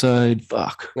go outside?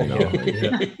 Fuck,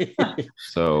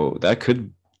 So that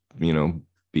could,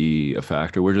 be a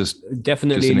factor. We're just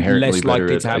definitely less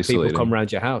likely to have people come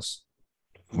around your house.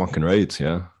 Fucking rights,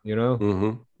 yeah.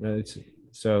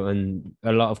 So, and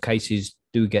a lot of cases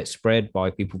do get spread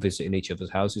by people visiting each other's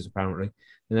houses, apparently.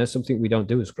 And that's something we don't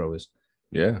do as growers.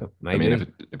 Yeah. So maybe. I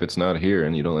mean, if it's not here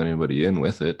and you don't let anybody in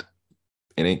with it,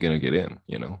 it ain't going to get in,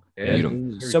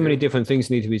 Yeah. So many different things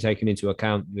need to be taken into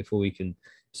account before we can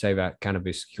say that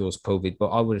cannabis cures COVID. But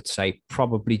I would say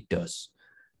probably does,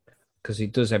 because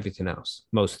it does everything else,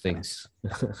 most things.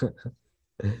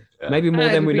 Maybe more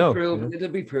than we know. It'll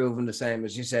be proven the same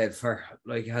as you said, for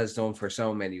like it has done for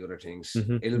so many other things.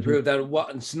 It'll prove that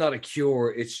it's not a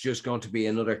cure, it's just going to be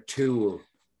another tool,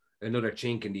 another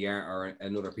chink in the armor, or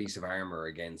another piece of armor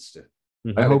against it.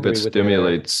 I hope it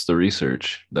stimulates the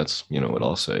research. That's what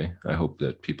I'll say. I hope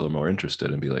that people are more interested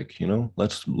and be like,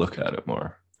 let's look at it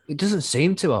more. It doesn't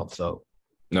seem to help though.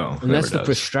 No, and that's the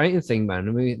frustrating thing, man.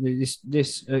 I mean,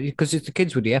 this because it's the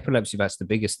kids with the epilepsy that's the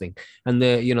biggest thing, and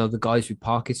the guys with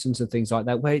Parkinson's and things like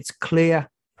that, where it's clear,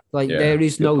 like there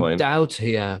is no doubt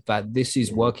here that this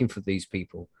is working for these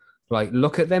people. Like,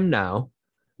 look at them now.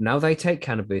 Now they take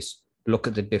cannabis. Look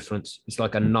at the difference. It's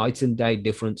like a night and day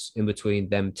difference in between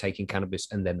them taking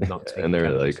cannabis and them not taking. And they're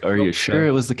cannabis. Like, "Are you sure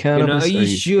it was the cannabis? Are you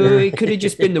sure it could have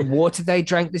just been the water they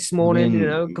drank this morning?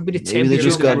 It could be the temperature. Maybe they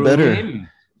just got better.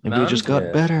 Maybe they just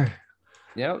got better."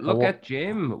 Yeah, look at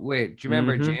Jim. Do you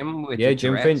remember Jim?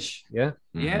 Jim Finch. Yeah,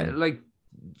 like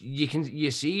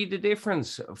you see the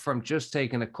difference from just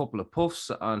taking a couple of puffs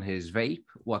on his vape.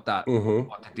 What the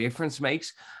difference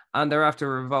makes, and they're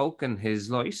after revoking his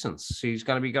license. So he's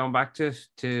going to be going back to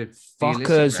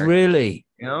fuckers. Really?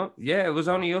 Yeah, it was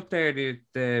only up there the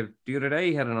other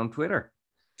day. He had it on Twitter.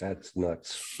 That's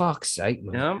nuts. Fuck's sake,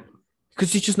 man. Yeah.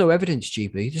 Because there's just no evidence,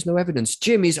 GB. There's no evidence.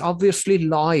 Jim is obviously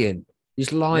lying.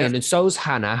 He's lying, and so is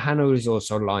Hannah. Hannah is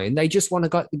also lying. They just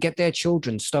want to get their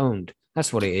children stoned.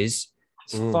 That's what it is.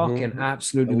 It's fucking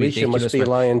absolutely Alicia ridiculous. Must be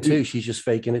lying too. She's just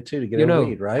faking it too to get her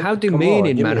weed, right? How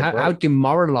demeaning, man. How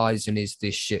demoralizing is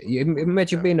this shit? You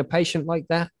imagine being a patient like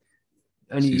that,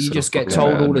 and you just get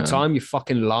told all the time you're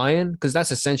fucking lying, because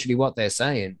that's essentially what they're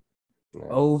saying.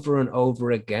 Over and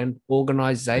over again.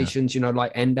 Organizations,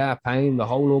 like End Our Pain, the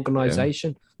whole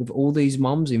organization, with all these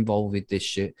moms involved with this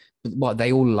shit. What,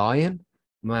 they all lying?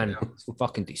 Man, it's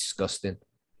fucking disgusting.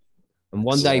 And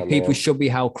one day people should be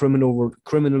held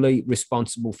criminally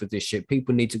responsible for this shit.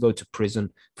 People need to go to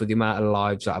prison for the amount of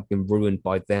lives that have been ruined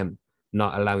by them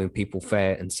not allowing people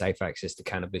fair and safe access to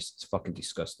cannabis. It's fucking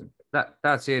disgusting.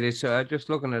 That's it. It's just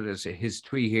looking at his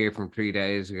tweet here from 3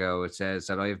 days ago. It says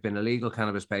that I have been a legal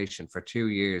cannabis patient for 2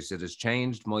 years. It has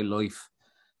changed my life.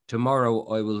 Tomorrow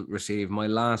I will receive my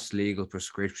last legal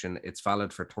prescription. It's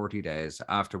valid for 30 days,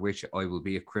 after which I will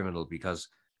be a criminal because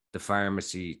the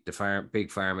pharmacy, big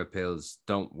pharma pills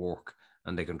don't work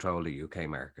and they control the UK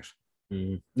market.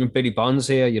 And Billy Bonds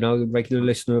here, regular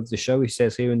listener of the show, he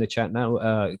says here in the chat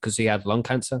now, because he had lung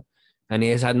cancer and he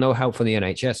has had no help from the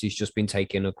NHS. He's just been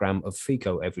taking a gram of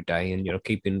Fico every day and,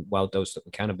 keeping well dosed up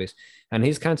with cannabis, and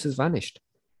his cancer's vanished.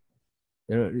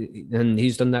 And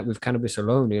he's done that with cannabis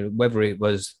alone, whether it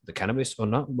was the cannabis or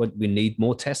not. We need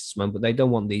more tests, man, but they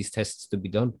don't want these tests to be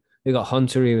done. We got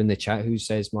Hunter here in the chat who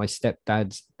says, my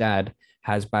stepdad's dad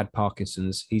has bad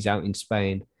Parkinson's. He's out in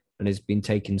Spain and has been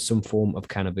taking some form of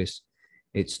cannabis.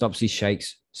 It stops his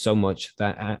shakes so much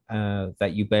that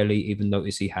you barely even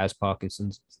notice he has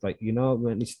Parkinson's. It's like,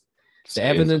 man, the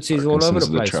evidence is all over the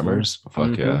place. Tremors.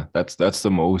 Fuck yeah. That's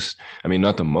the most, I mean,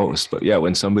 not the most, but yeah,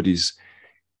 when somebody's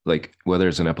like, whether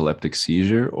it's an epileptic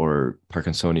seizure or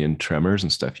Parkinsonian tremors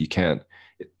and stuff, you can't,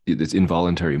 it's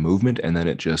involuntary movement, and then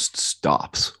it just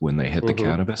stops when they hit the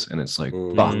cannabis, and it's like,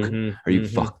 fuck, are you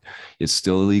fuck? It's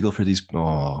still illegal for these.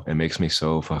 Oh, it makes me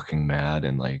so fucking mad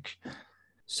and like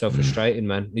so frustrating,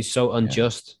 man. It's so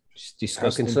unjust. It's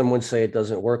disgusting. How can someone say it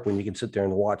doesn't work when you can sit there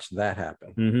and watch that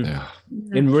happen? Yeah,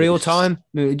 in real time,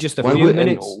 just a few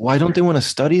minutes. Why don't they want to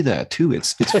study that too?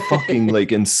 It's fucking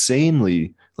like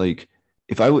insanely like.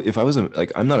 If I was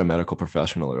I'm not a medical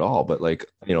professional at all, but like,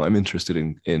 I'm interested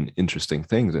in interesting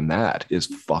things, and that is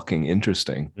fucking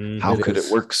interesting. How could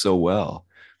it work so well?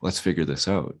 Let's figure this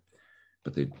out.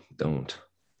 But they don't.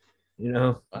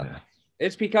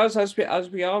 It's because as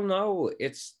we all know,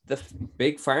 it's the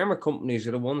big pharma companies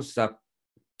are the ones that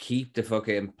keep the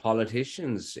fucking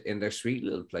politicians in their sweet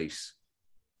little place.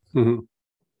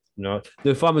 No,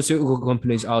 the pharmaceutical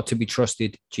companies are to be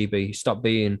trusted. GB, stop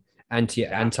being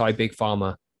anti big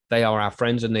pharma. They are our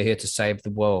friends, and they're here to save the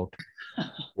world.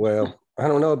 Well, I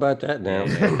don't know about that now.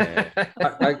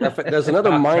 There's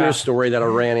another minor story that I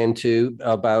ran into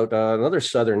about another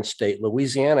southern state.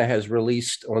 Louisiana has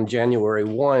released on January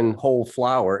 1 whole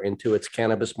flower into its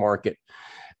cannabis market,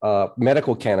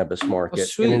 medical cannabis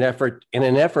market, in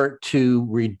an effort to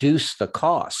reduce the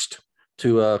cost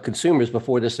to consumers.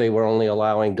 Before this, they were only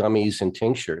allowing gummies and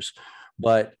tinctures,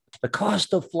 but the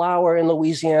cost of flower in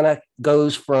Louisiana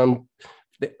goes from,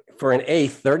 for an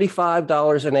eighth,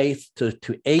 $35 an eighth to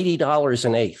 $80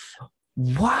 an eighth.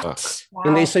 What? Wow.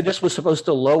 And they say this was supposed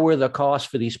to lower the cost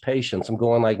for these patients. I'm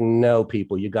going like, no,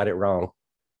 people, you got it wrong.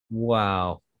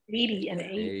 Wow. 80 and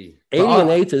 8. 80 and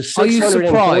 8 is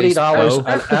 $640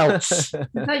 an ounce. Is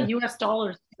that US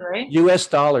dollars, right? US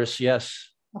dollars, yes.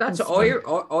 That's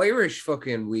Irish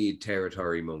fucking weed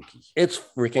territory, monkey. It's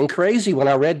freaking crazy. When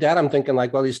I read that, I'm thinking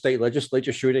like, well, the state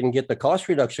legislature sure didn't get the cost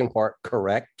reduction part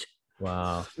correct.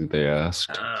 Wow. They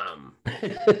asked.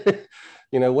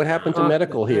 What happened to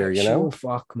medical here,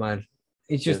 Fuck, man.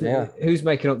 It's just, who's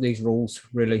making up these rules,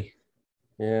 really?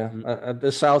 Yeah.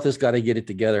 The South has got to get it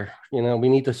together. We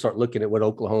need to start looking at what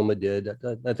Oklahoma did.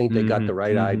 I think they got the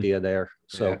right idea there.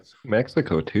 So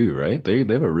Mexico too, right? They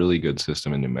have a really good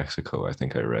system in New Mexico. I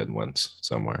think I read once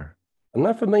somewhere. I'm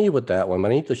not familiar with that one,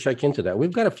 but I need to check into that.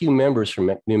 We've got a few members from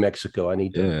New Mexico. I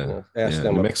need to ask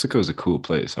them. New Mexico is a cool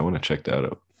place. I want to check that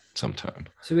out sometime.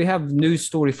 So we have news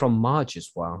story from Marge as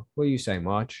well. What are you saying,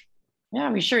 Marge?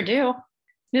 Yeah, we sure do.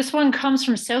 This one comes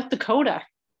from South Dakota.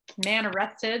 Man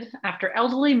arrested after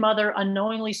elderly mother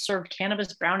unknowingly served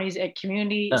cannabis brownies at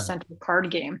community center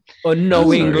card game.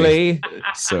 Unknowingly.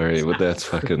 Sorry, but that's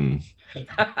fucking.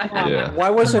 Yeah. Why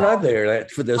wasn't I there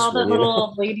for this all one? the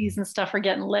little ladies and stuff are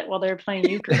getting lit while they're playing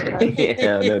euchre. Right?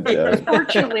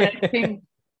 Unfortunately, I think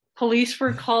police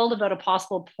were called about a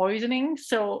possible poisoning.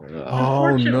 So,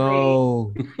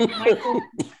 unfortunately, Michael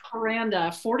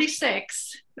Paranda,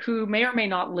 46, who may or may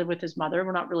not live with his mother,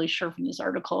 we're not really sure from this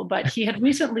article, but he had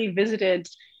recently visited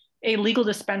a legal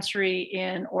dispensary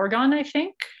in Oregon, I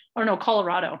think, or no,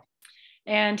 Colorado.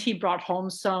 And he brought home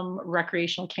some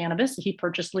recreational cannabis that he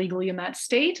purchased legally in that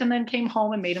state, and then came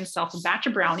home and made himself a batch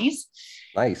of brownies.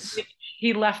 Nice.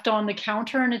 He left on the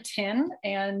counter in a tin,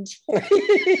 and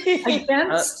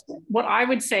against what I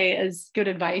would say is good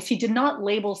advice, he did not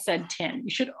label said tin. You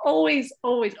should always,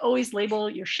 always, always label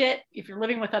your shit if you're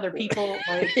living with other people,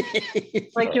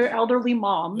 like your elderly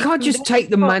mom. You can't just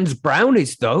take the man's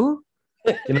brownies, though.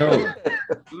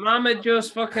 Mama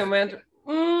just fucking went,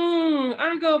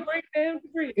 I'm gonna break down the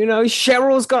bridge.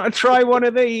 Cheryl's got to try one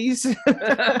of these.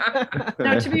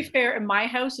 Now, to be fair, in my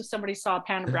house, if somebody saw a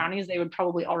pan of brownies, they would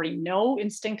probably already know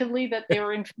instinctively that they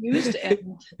were infused.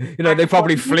 And they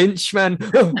probably flinch, man.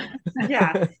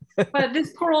 Yeah. But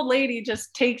this poor old lady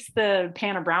just takes the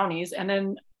pan of brownies and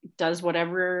then does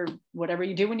whatever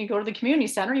you do when you go to the community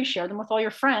center. You share them with all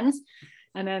your friends.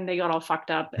 And then they got all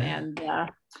fucked up. And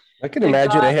I can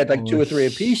imagine they had like 2 or 3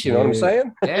 apiece. You know what I'm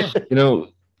saying? Yeah.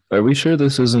 Are we sure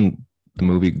this isn't the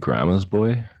movie Grandma's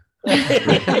Boy?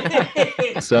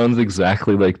 Sounds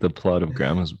exactly like the plot of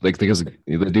Grandma's. Like because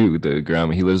the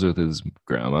grandma, he lives with his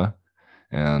grandma,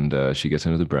 and she gets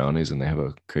into the brownies, and they have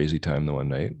a crazy time the one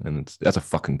night, and that's a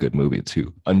fucking good movie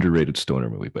too. Underrated stoner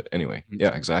movie, but anyway,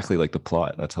 yeah, exactly like the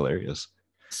plot. That's hilarious.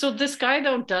 So this guy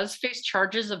though does face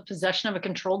charges of possession of a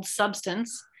controlled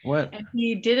substance. What? And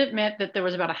he did admit that there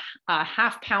was about a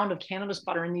half pound of cannabis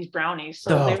butter in these brownies.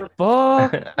 So they were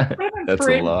That's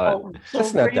a lot.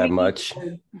 That's not that much.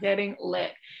 Getting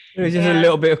lit. There's just a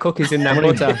little bit of cookies in that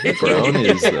butter.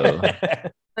 Brownies though.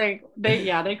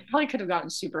 They probably could have gotten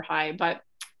super high, but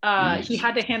he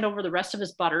had to hand over the rest of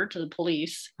his butter to the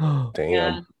police. Damn.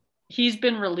 And he's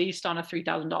been released on a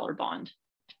 $3,000 bond.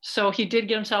 So he did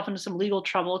get himself into some legal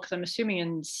trouble because I'm assuming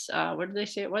in where did they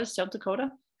say it was? South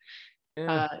Dakota?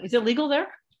 Yeah. Is it legal there?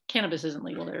 Cannabis isn't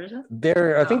legal there, is it?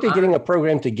 I think they're getting a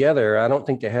program together. I don't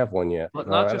think they have one yet.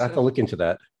 I have to look into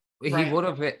that. He would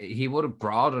have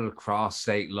brought it across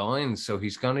state lines, so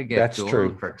he's going to get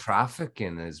done for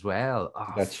trafficking as well.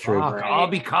 Oh, that's true. Right. All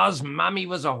because Mommy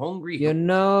was a hungry.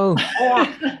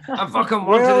 I fucking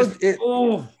wanted this.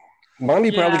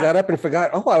 Mommy probably got up and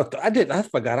forgot. Oh, I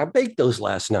forgot I baked those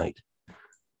last night.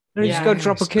 And he's got to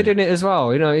drop a kid in it as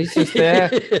well. You know, he's just there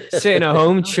sitting at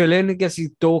home, chilling. He gets his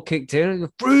door kicked in.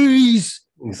 Freeze!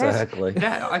 Exactly.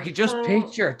 I could just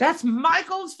picture. That's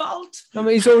Michael's fault. I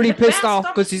mean, he's already pissed off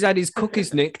because he's had his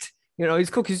cookies nicked. You know, his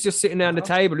cookies just sitting there on the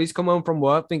table. He's come home from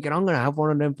work thinking, I'm going to have one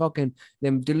of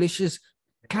them delicious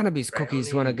cannabis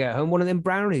cookies when I get home. One of them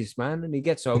brownies, man. And he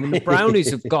gets home and the brownies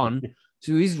have gone.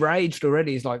 So he's raged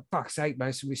already. He's like, fuck's sake,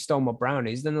 man. So we stole my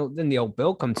brownies. Then the old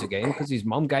bill comes again because his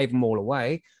mom gave them all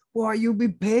away. Why, you be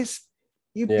pissed?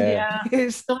 You be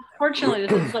pissed. So unfortunately,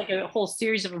 this is like a whole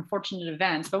series of unfortunate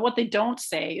events. But what they don't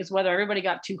say is whether everybody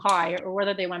got too high or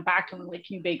whether they went back to him like,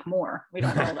 can you bake more? We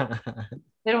don't know that.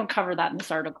 They don't cover that in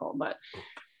this article, but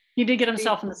he did get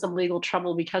himself into some legal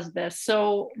trouble because of this.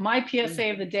 So my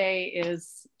PSA of the day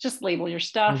is just label your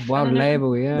stuff.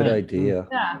 Label, yeah. Good idea.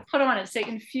 Yeah, put them on it. Say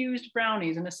infused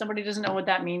brownies. And if somebody doesn't know what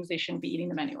that means, they shouldn't be eating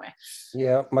them anyway.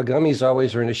 Yeah, my gummies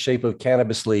always are in the shape of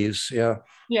cannabis leaves. Yeah.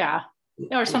 Yeah,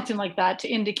 or something like that to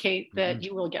indicate that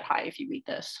you will get high if you eat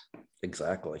this.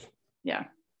 Exactly. Yeah.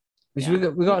 We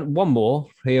got one more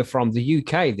here from the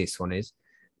UK. This one is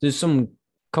there's some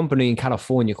company in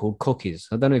California called Cookies.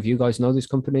 I don't know if you guys know this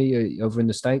company over in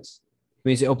the States. I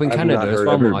mean, is it up in Canada as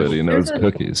well? Everybody knows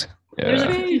Cookies. Yeah. There's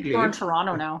a store in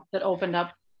Toronto now that opened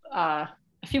up a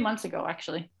few months ago,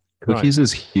 actually. Cookies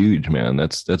is huge, man.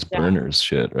 That's Burners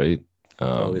shit, right?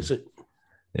 Is it?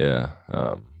 Yeah.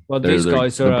 Well, these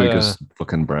guys are the biggest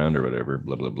fucking brand or whatever,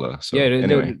 blah, blah, blah. So, yeah,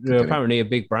 anyway, they're apparently a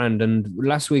big brand. And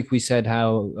last week we said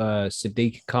how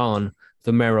Sadiq Khan,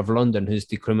 the mayor of London, has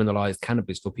decriminalized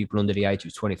cannabis for people under the age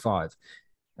of 25.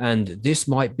 And this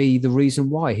might be the reason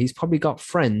why. He's probably got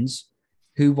friends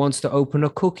who wants to open a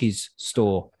cookies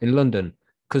store in London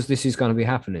because this is going to be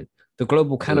happening. The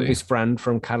global cannabis brand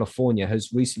from California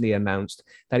has recently announced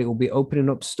that it will be opening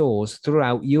up stores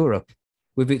throughout Europe,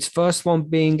 with its first one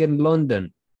being in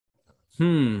London.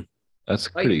 That's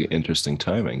pretty interesting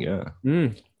timing, yeah.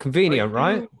 Convenient,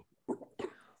 right?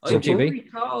 I do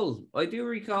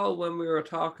recall when we were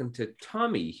talking to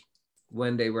Tommy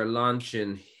when they were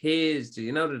launching his, do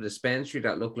you know the dispensary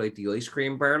that looked like the ice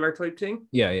cream parlor type thing?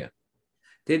 Yeah.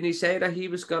 Didn't he say that he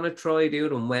was going to try do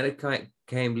them when it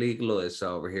came legalized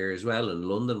over here as well? And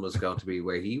London was going to be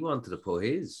where he wanted to put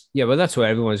his. Yeah, but that's where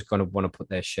everyone's going to want to put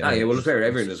their shit. Yeah, well, it's where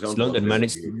everyone is going to London, man.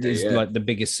 It's like the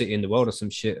biggest city in the world or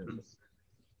some shit.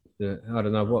 I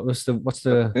don't know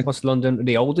what's London,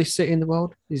 the oldest city in the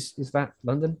world? Is that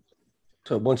London?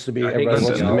 So it wants to be, everybody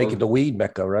wants to make it the weed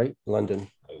mecca, right? London.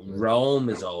 Rome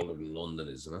is older than London,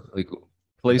 isn't it? Like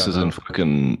places in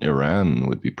fucking Iran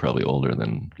would be probably older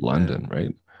than London,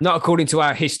 right? Not according to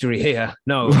our history here.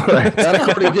 No. Not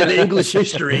according to the English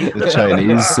history. The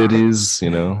Chinese cities,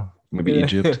 maybe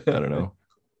Egypt. I don't know.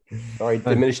 All right,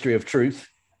 the Ministry of Truth.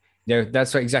 Yeah,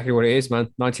 that's exactly what it is, man.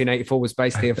 1984 was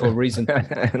based here for a reason.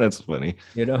 That's funny.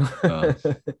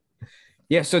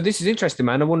 Yeah, so this is interesting,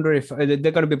 man. I wonder if they're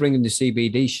going to be bringing the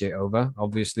CBD shit over,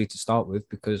 obviously, to start with,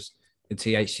 because the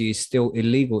THC is still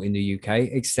illegal in the UK,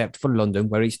 except for London,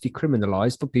 where it's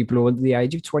decriminalized for people who are under the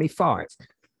age of 25.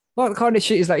 What kind of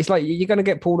shit is that? It's like you're going to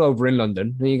get pulled over in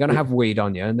London and you're going to have weed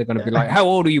on you and they're going to be like, how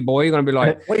old are you, boy? You're going to be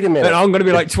like, wait a minute. And I'm going to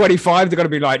be like 25. They're going to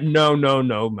be like, no,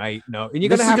 mate, no. And you're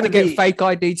going to have to get fake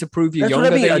ID to prove you're younger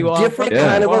than you are. Different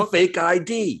kind of a fake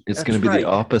ID. It's going to be the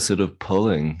opposite of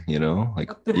pulling, like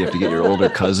you have to get your older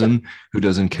cousin who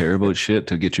doesn't care about shit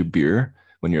to get you beer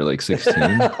when you're like 16.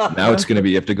 Now it's going to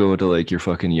be, you have to go to like your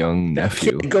fucking young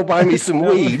nephew. Go buy me some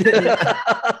weed.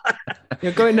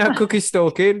 You're going that cookie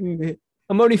store, kid.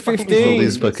 I'm only 15. All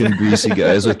these fucking greasy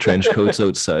guys with trench coats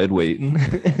outside waiting.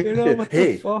 You know, what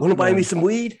Hey, the fuck, want to buy man? me some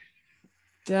weed?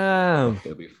 Damn.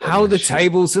 That'd be funny How the as shit.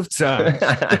 tables have turned.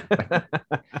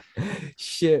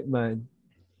 Shit, man.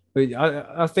 But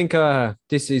I think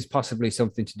this is possibly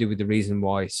something to do with the reason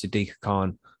why Sadiq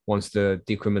Khan wants to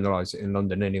decriminalize it in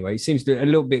London anyway. It seems a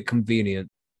little bit convenient.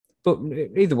 But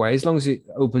either way, as long as it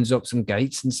opens up some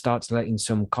gates and starts letting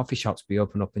some coffee shops be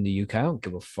open up in the UK, I don't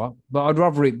give a fuck. But I'd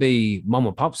rather it be mom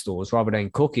and pop stores rather than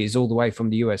cookies all the way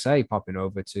from the USA popping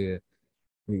over to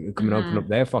come and open up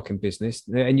their fucking business.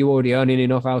 And you're already earning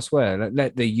enough elsewhere.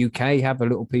 Let the UK have a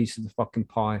little piece of the fucking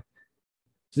pie.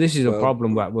 So this is a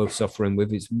problem that we're suffering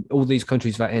with. It's all these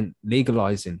countries that ain't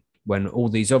legalizing when all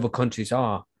these other countries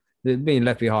are. They're being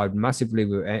left behind massively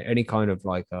with any kind of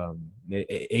like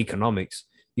economics.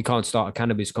 You can't start a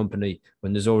cannabis company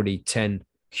when there's already 10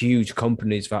 huge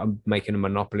companies that are making a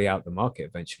monopoly out the market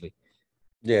eventually.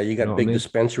 Yeah, you got know what big I mean?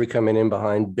 dispensary coming in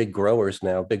behind big growers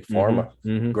now, big pharma,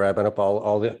 grabbing up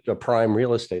all the prime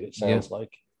real estate, it sounds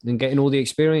like. And getting all the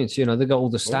experience, you know, they got all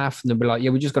the staff and they'll be like, yeah,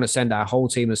 we're just going to send our whole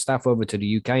team of staff over to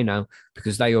the UK now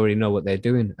because they already know what they're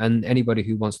doing. And anybody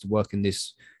who wants to work in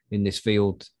this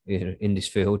field, you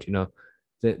know,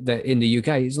 that in the UK,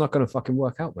 it's not going to fucking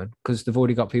work out, man, because they've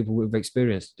already got people with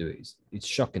experience to do it. It's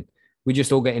shocking. We're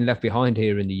just all getting left behind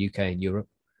here in the UK and Europe.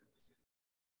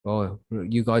 Oh,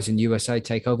 you guys in USA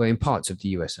take over in parts of the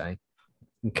USA.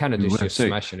 And Canada's just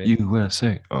smashing it.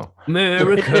 USA. Oh.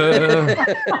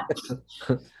 America.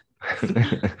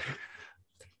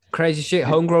 Crazy shit.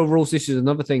 Homegrown rules. This is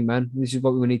another thing, man. This is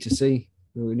what we need to see.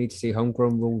 We need to see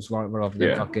homegrown rules rather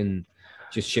than fucking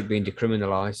just shit being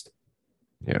decriminalized.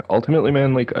 Yeah, ultimately,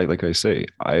 man, like I say,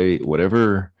 I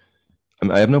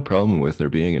have no problem with there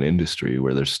being an industry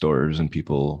where there's stores and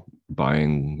people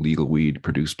buying legal weed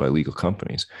produced by legal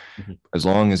companies, as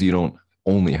long as you don't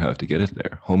only have to get it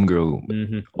there.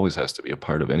 Homegrown always has to be a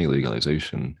part of any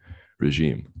legalization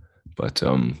regime. But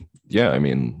yeah, I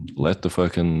mean, let the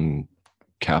fucking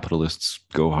capitalists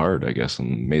go hard, I guess,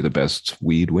 and may the best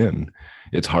weed win.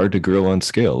 It's hard to grow on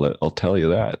scale. I'll tell you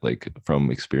that, like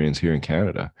from experience here in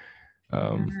Canada.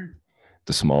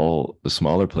 The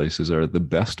smaller places are the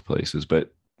best places,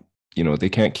 but you know, they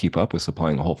can't keep up with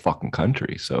supplying the whole fucking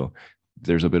country. So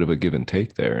there's a bit of a give and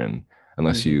take there. And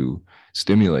unless you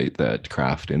stimulate that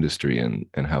craft industry and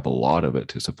have a lot of it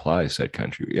to supply said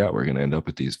country, we're going to end up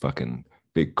with these fucking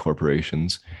big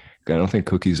corporations. I don't think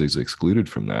cookies is excluded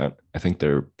from that. I think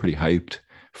they're pretty hyped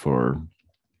for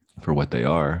what they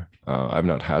are. I've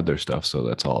not had their stuff, so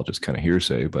that's all just kind of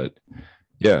hearsay. But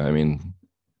yeah, I mean,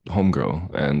 home grow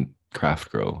and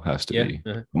craft grow has to be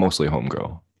mostly home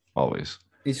grow, always.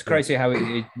 It's crazy how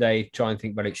they try and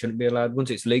think that it shouldn't be allowed. Once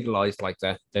it's legalized like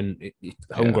that, then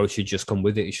home grow should just come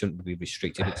with it. It shouldn't be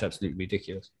restricted. It's absolutely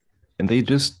ridiculous. And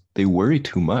they worry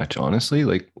too much, honestly.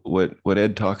 Like what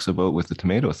Ed talks about with the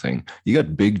tomato thing. You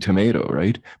got Big Tomato,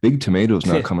 right? Big Tomato's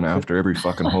not coming after every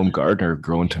fucking home gardener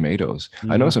growing tomatoes.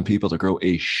 I know some people that grow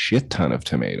a shit ton of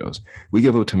tomatoes. We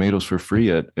give out tomatoes for free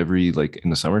at every, like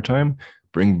in the summertime.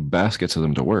 Bring baskets of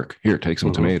them to work. Here, take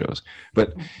some tomatoes.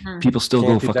 But people still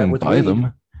go fucking buy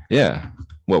them. Yeah.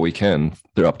 Well, we can.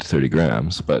 They're up to 30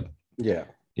 grams, but yeah,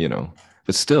 you know,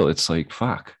 but still, it's like,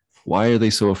 fuck. Why are they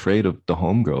so afraid of the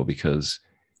home grow? Because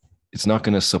it's not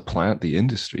going to supplant the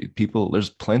industry.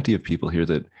 There's plenty of people here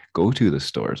that go to the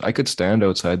stores. I could stand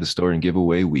outside the store and give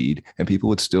away weed, and people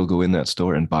would still go in that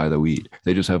store and buy the weed.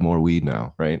 They just have more weed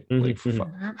now, right? Like,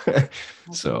 That's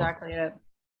so exactly it.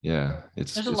 Yeah,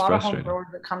 there's a lot of home growers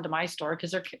that come to my store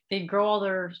because they grow all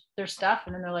their stuff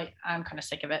and then they're like, I'm kind of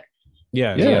sick of it.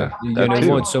 Yeah. You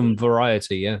want some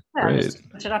variety, yeah. Right. Just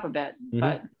switch it up a bit,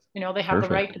 but you know, they have the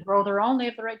right to grow their own. They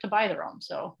have the right to buy their own.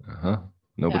 So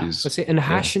nobody's. That's it. And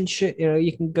hash and shit. You know,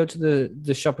 you can go to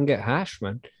the shop and get hash,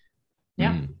 man.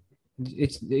 Yeah.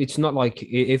 It's not like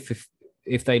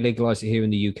if they legalize it here in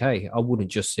the UK, I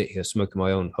wouldn't just sit here smoking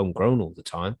my own homegrown all the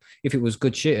time. If it was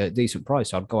good shit at a decent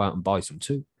price, I'd go out and buy some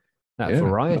too. That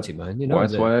variety, man. You know,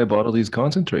 that's why I bought all these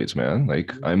concentrates, man.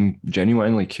 Like, I'm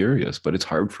genuinely curious, but it's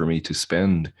hard for me to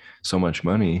spend so much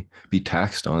money, be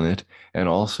taxed on it, and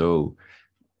also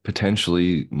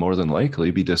potentially, more than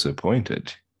likely, be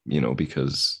disappointed. You know,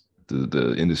 because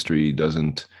the industry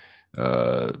doesn't.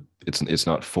 It's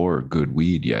not for good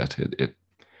weed yet.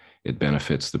 It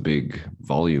benefits the big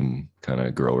volume kind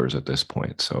of growers at this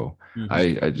point. So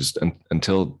I just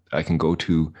until I can go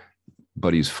to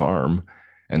Buddy's farm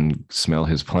and smell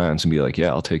his plants and be like, yeah,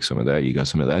 I'll take some of that. You got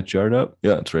some of that jarred up?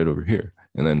 Yeah, it's right over here.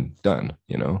 And then done,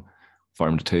 you know,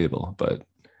 farm to table. But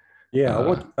Yeah,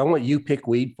 I want You Pick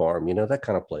Weed Farm, that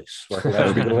kind of place. Where I can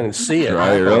actually go in and see it.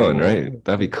 Try your own, right?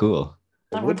 That'd be cool.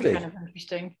 That would be kind of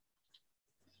interesting.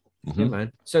 Yeah,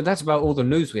 man. So that's about all the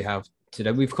news we have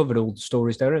today. We've covered all the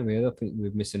stories there, haven't we? I don't think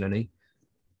we're missing any.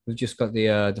 We've just got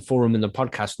the forum and the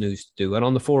podcast news to do. And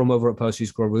on the forum over at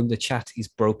Percy's Grow Room, the chat is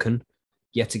broken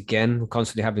yet again. We're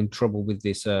constantly having trouble with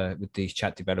this with these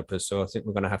chat developers. So I think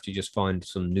we're going to have to just find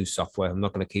some new software. I'm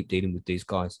not going to keep dealing with these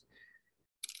guys.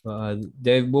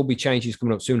 There will be changes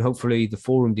coming up soon. Hopefully, the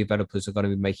forum developers are going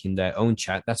to be making their own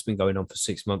chat. That's been going on for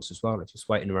 6 months as well. They're just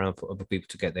waiting around for other people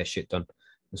to get their shit done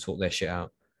and sort their shit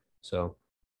out. So,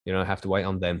 I have to wait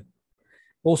on them.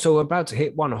 Also, we're about to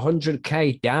hit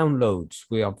 100K downloads.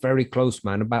 We are very close,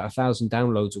 man. About 1,000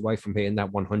 downloads away from hitting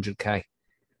that 100K.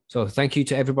 So thank you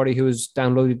to everybody who has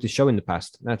downloaded the show in the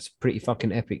past. That's pretty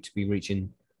fucking epic to be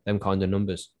reaching them kind of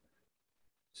numbers.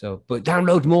 So, but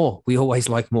download more. We always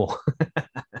like more.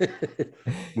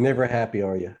 Never happy,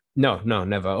 are you? No,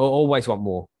 never. Always want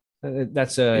more.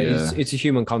 That's it's a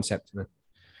human concept, man.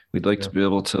 We'd like to be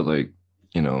able to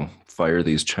fire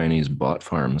these Chinese bot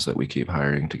farms that we keep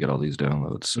hiring to get all these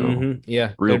downloads. So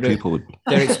real people would.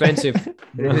 They're expensive.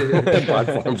 The bot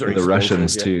farms are the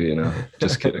Russians too.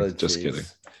 Just kidding. Just kidding.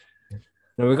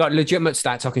 No, we've got legitimate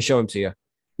stats. I can show them to you.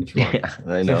 Yeah,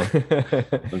 I know.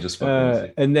 I'm just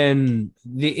fucking and then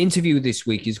the interview this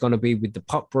week is going to be with the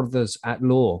Pop Brothers at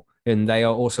Law, and they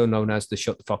are also known as the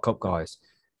Shut the Fuck Up guys.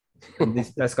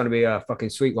 That's going to be a fucking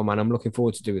sweet one, man. I'm looking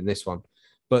forward to doing this one.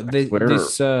 But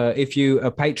if you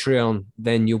are Patreon,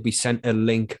 then you'll be sent a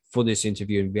link for this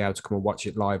interview and be able to come and watch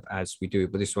it live as we do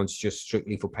it. But this one's just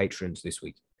strictly for patrons this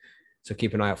week. So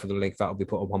keep an eye out for the link that will be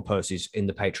put up on Percy's in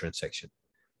the Patreon section.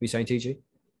 What are you saying, TG?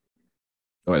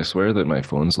 Oh, I swear that my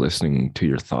phone's listening to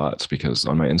your thoughts, because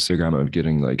on my Instagram, I'm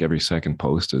getting every second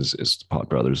post is Pot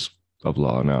Brothers of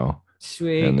Law now.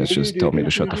 Sweet. And it's just telling me to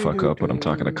shut the fuck up when I'm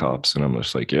talking to cops. And I'm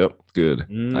just like, yep, good.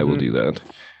 I will do that.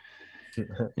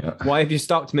 Yeah. Why have you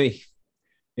stopped me?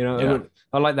 I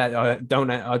like that. I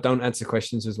don't answer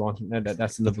questions as well.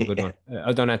 That's another good one.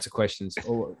 I don't answer questions.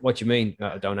 Or what do you mean?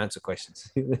 I don't answer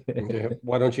questions.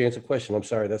 Why don't you answer a question? I'm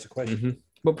sorry, that's a question. Mm-hmm.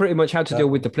 But pretty much how to deal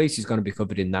with the police is going to be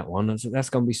covered in that one. That's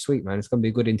going to be sweet, man. It's going to be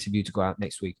a good interview to go out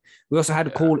next week. We also had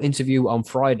a call interview on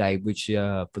Friday, which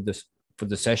for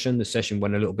the session. The session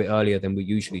went a little bit earlier than we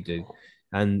usually do.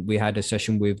 And we had a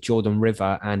session with Jordan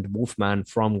River and Wolfman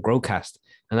from Growcast.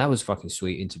 And that was a fucking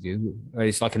sweet interview.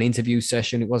 It's like an interview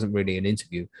session. It wasn't really an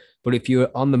interview. But if you're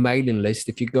on the mailing list,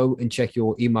 if you go and check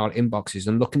your email inboxes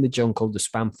and look in the junk or the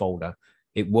spam folder,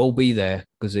 it will be there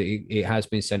because it has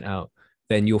been sent out.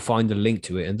 Then you'll find the link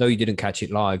to it. And though you didn't catch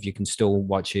it live, you can still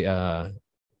watch it.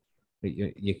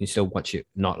 You can still watch it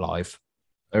not live.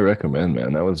 I recommend,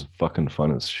 man. That was fucking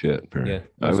fun as shit. Yeah,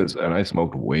 I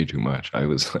smoked way too much. I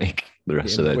was like the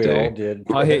rest of that we day. All did.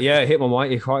 I hit my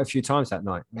mic quite a few times that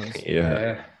night.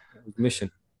 Yeah.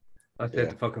 Mission. I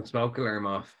had the fucking smoke alarm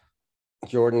off.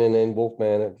 Jordan and then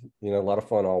Wolfman, a lot of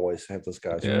fun always have those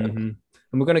guys. Yeah. Mm-hmm.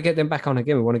 And we're going to get them back on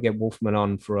again. We want to get Wolfman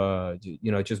on for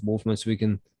just Wolfman, so we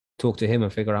can talk to him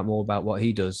and figure out more about what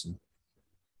he does and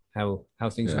how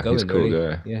things are going. He's a cool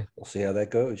really. guy. Yeah, we'll see how that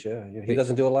goes. Yeah, he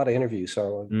doesn't do a lot of interviews,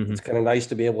 so it's kind of nice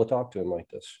to be able to talk to him like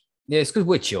this. Yeah, it's because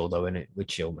we're chill though, isn't it? We're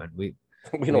chill, man. We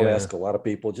don't ask a lot of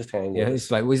people, just hang. Yeah, it's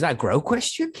like, was that a grow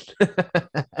question?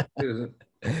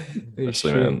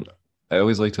 Actually, man, I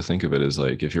always like to think of it as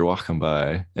like if you're walking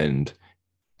by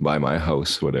my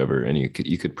house, whatever, and you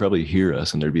could probably hear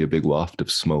us, and there'd be a big waft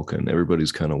of smoke, and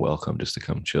everybody's kind of welcome just to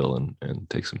come chill and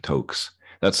take some tokes.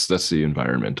 That's the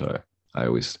environment I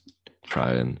always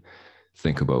try and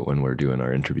think about when we're doing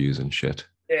our interviews and shit.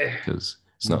 Yeah. Because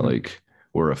it's not like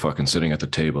we're fucking sitting at the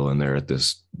table and they're at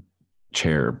this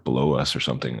chair below us or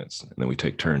something. And then we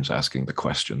take turns asking the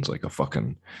questions like a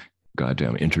fucking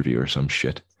goddamn interview or some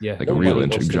shit. Yeah. Like a real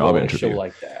job interview.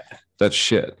 Like that. That's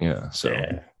shit. Yeah. So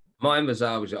mine was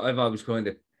I've always kind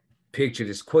of pictured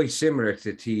it's quite similar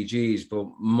to TG's, but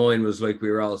mine was like we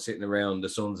were all sitting around the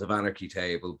Sons of Anarchy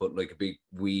table, but like a big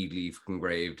weed leaf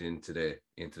engraved into the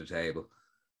table,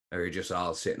 and we were just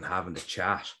all sitting having a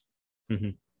chat.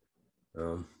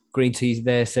 Green Tea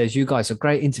there says, you guys are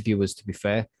great interviewers, to be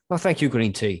fair. Well, thank you,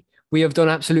 Green Tea. We have done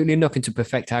absolutely nothing to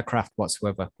perfect our craft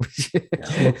whatsoever.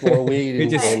 Smoke more weed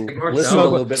and listen a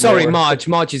little bit sorry, more.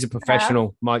 Marge is a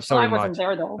professional. Marge, sorry, I wasn't Marge.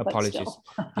 there though. Apologies.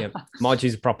 Yeah, Marge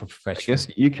is a proper I professional. guess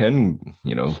you can,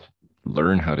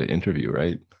 learn how to interview,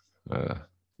 right?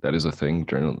 That is a thing.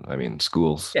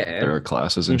 Schools, there are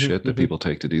classes and shit that people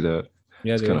take to do that.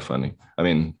 Yeah, it's kind of funny. I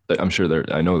mean, I'm sure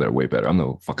I know they're way better. I'm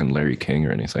no fucking Larry King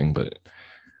or anything, but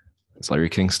is Larry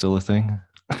King still a thing?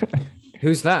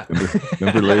 Who's that?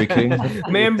 Remember Larry King?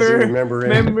 Remember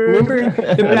the I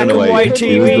black don't know and why white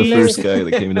he was TV. the first guy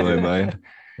that came into my mind.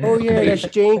 Oh yeah, that's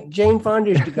Jane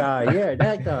Fonda's the guy. Yeah,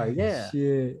 that guy. Yeah.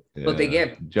 Shit. But they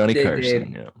get Johnny the-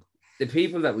 Carson. Yeah. the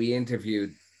people that we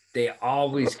interviewed, they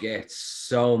always get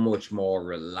so much more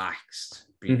relaxed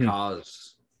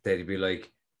because they'd be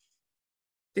like,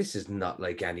 this is not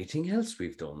like anything else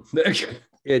we've done. Yeah,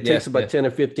 it takes about 10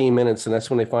 or 15 minutes, and that's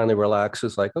when they finally relax.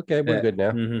 It's like, okay, we're good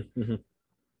now.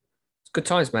 It's good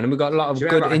times, man. And we've got a lot of Do you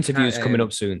good remember interviews coming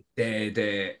up soon.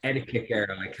 The etiquette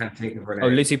girl, I can't think of her name. Oh,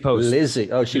 Lizzie Post.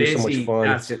 Lizzie. Oh, she was so much fun.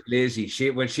 That's it,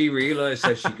 Lizzie. When she realized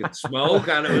that she could smoke,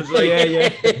 and it was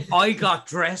like, I got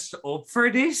dressed up for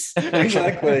this.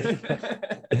 Exactly.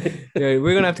 Yeah,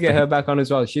 we're gonna have to get her back on as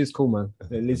well. She's cool, man.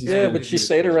 Lizzie's Yeah, cool. but she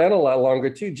stayed around a lot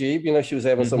longer too, Jeeb. You know, she was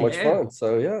having so much fun.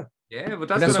 So yeah. Yeah, but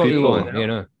That's what we people, want, you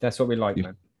know. That's what we like,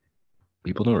 man.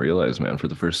 People don't realize, man, for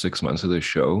the first 6 months of this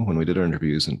show, when we did our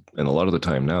interviews, and a lot of the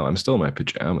time now, I'm still in my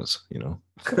pajamas, you know.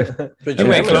 You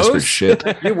wear Dressed for clothes? shit.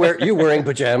 You wearing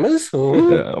pajamas?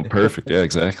 Yeah, I'm perfect. Yeah,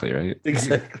 exactly. Right.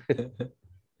 Exactly.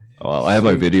 Well, I have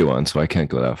my video on, so I can't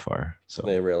go that far. So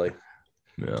They really.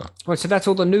 yeah. Well, so that's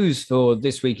all the news for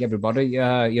this week, everybody.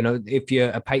 You know, if you're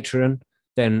a patron,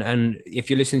 then, and if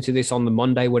you're listening to this on the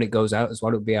Monday when it goes out as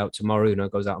well, it'll be out tomorrow. You know,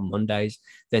 it goes out on Mondays.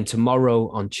 Then tomorrow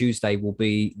on Tuesday will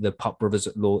be the Pop Brothers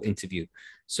at Law interview.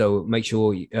 So make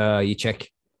sure you check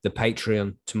the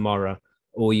Patreon tomorrow,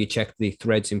 or you check the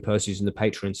threads in Percy's in the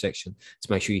Patreon section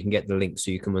to make sure you can get the link so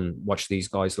you come and watch these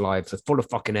guys live. They're full of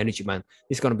fucking energy, man.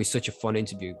 It's going to be such a fun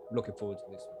interview. Looking forward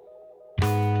to this.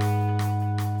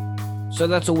 So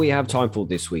that's all we have time for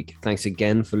this week. Thanks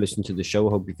again for listening to the show.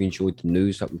 I hope you've enjoyed the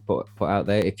news that we put out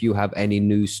there. If you have any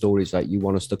news stories that you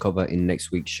want us to cover in next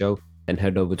week's show, then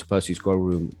head over to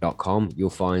percysgrowroom.com. You'll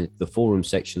find the forum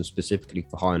section specifically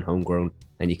for High and Homegrown,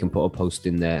 and you can put a post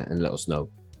in there and let us know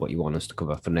what you want us to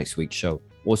cover for next week's show.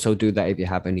 Also do that if you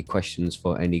have any questions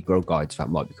for any grow guides that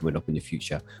might be coming up in the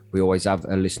future. We always have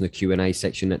a listener Q&A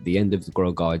section at the end of the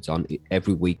grow guides on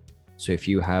every week. So if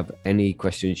you have any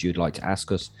questions you'd like to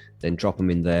ask us, then drop them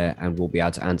in there and we'll be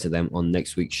able to answer them on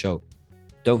next week's show.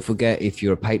 Don't forget, if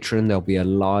you're a patron, there'll be a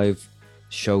live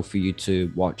show for you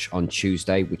to watch on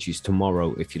Tuesday, which is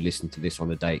tomorrow. If you listen to this on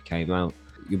the day it came out,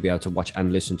 you'll be able to watch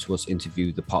and listen to us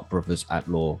interview the Pop Brothers at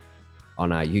Law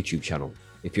on our YouTube channel.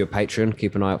 If you're a patron,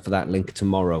 keep an eye out for that link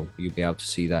tomorrow. You'll be able to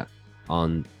see that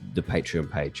on the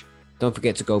Patreon page. Don't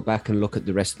forget to go back and look at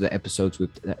the rest of the episodes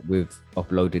we've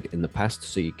uploaded in the past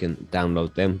so you can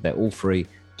download them. They're all free.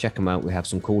 Check them out. We have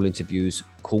some cool interviews,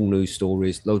 cool news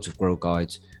stories, loads of grow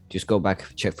guides. Just go back,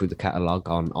 check through the catalog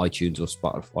on iTunes or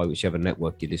Spotify, whichever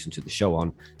network you listen to the show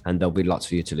on, and there'll be lots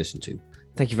for you to listen to.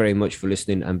 Thank you very much for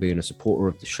listening and being a supporter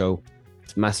of the show.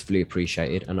 It's massively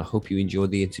appreciated, and I hope you enjoy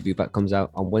the interview that comes out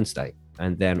on Wednesday.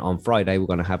 And then on Friday, we're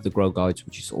going to have the grow guides,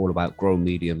 which is all about grow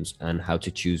mediums and how to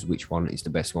choose which one is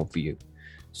the best one for you.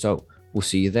 So we'll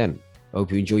see you then. I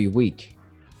hope you enjoy your week.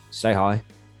 Stay high,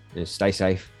 and stay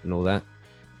safe and all that.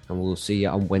 And we'll see you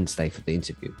on Wednesday for the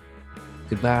interview.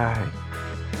 Goodbye.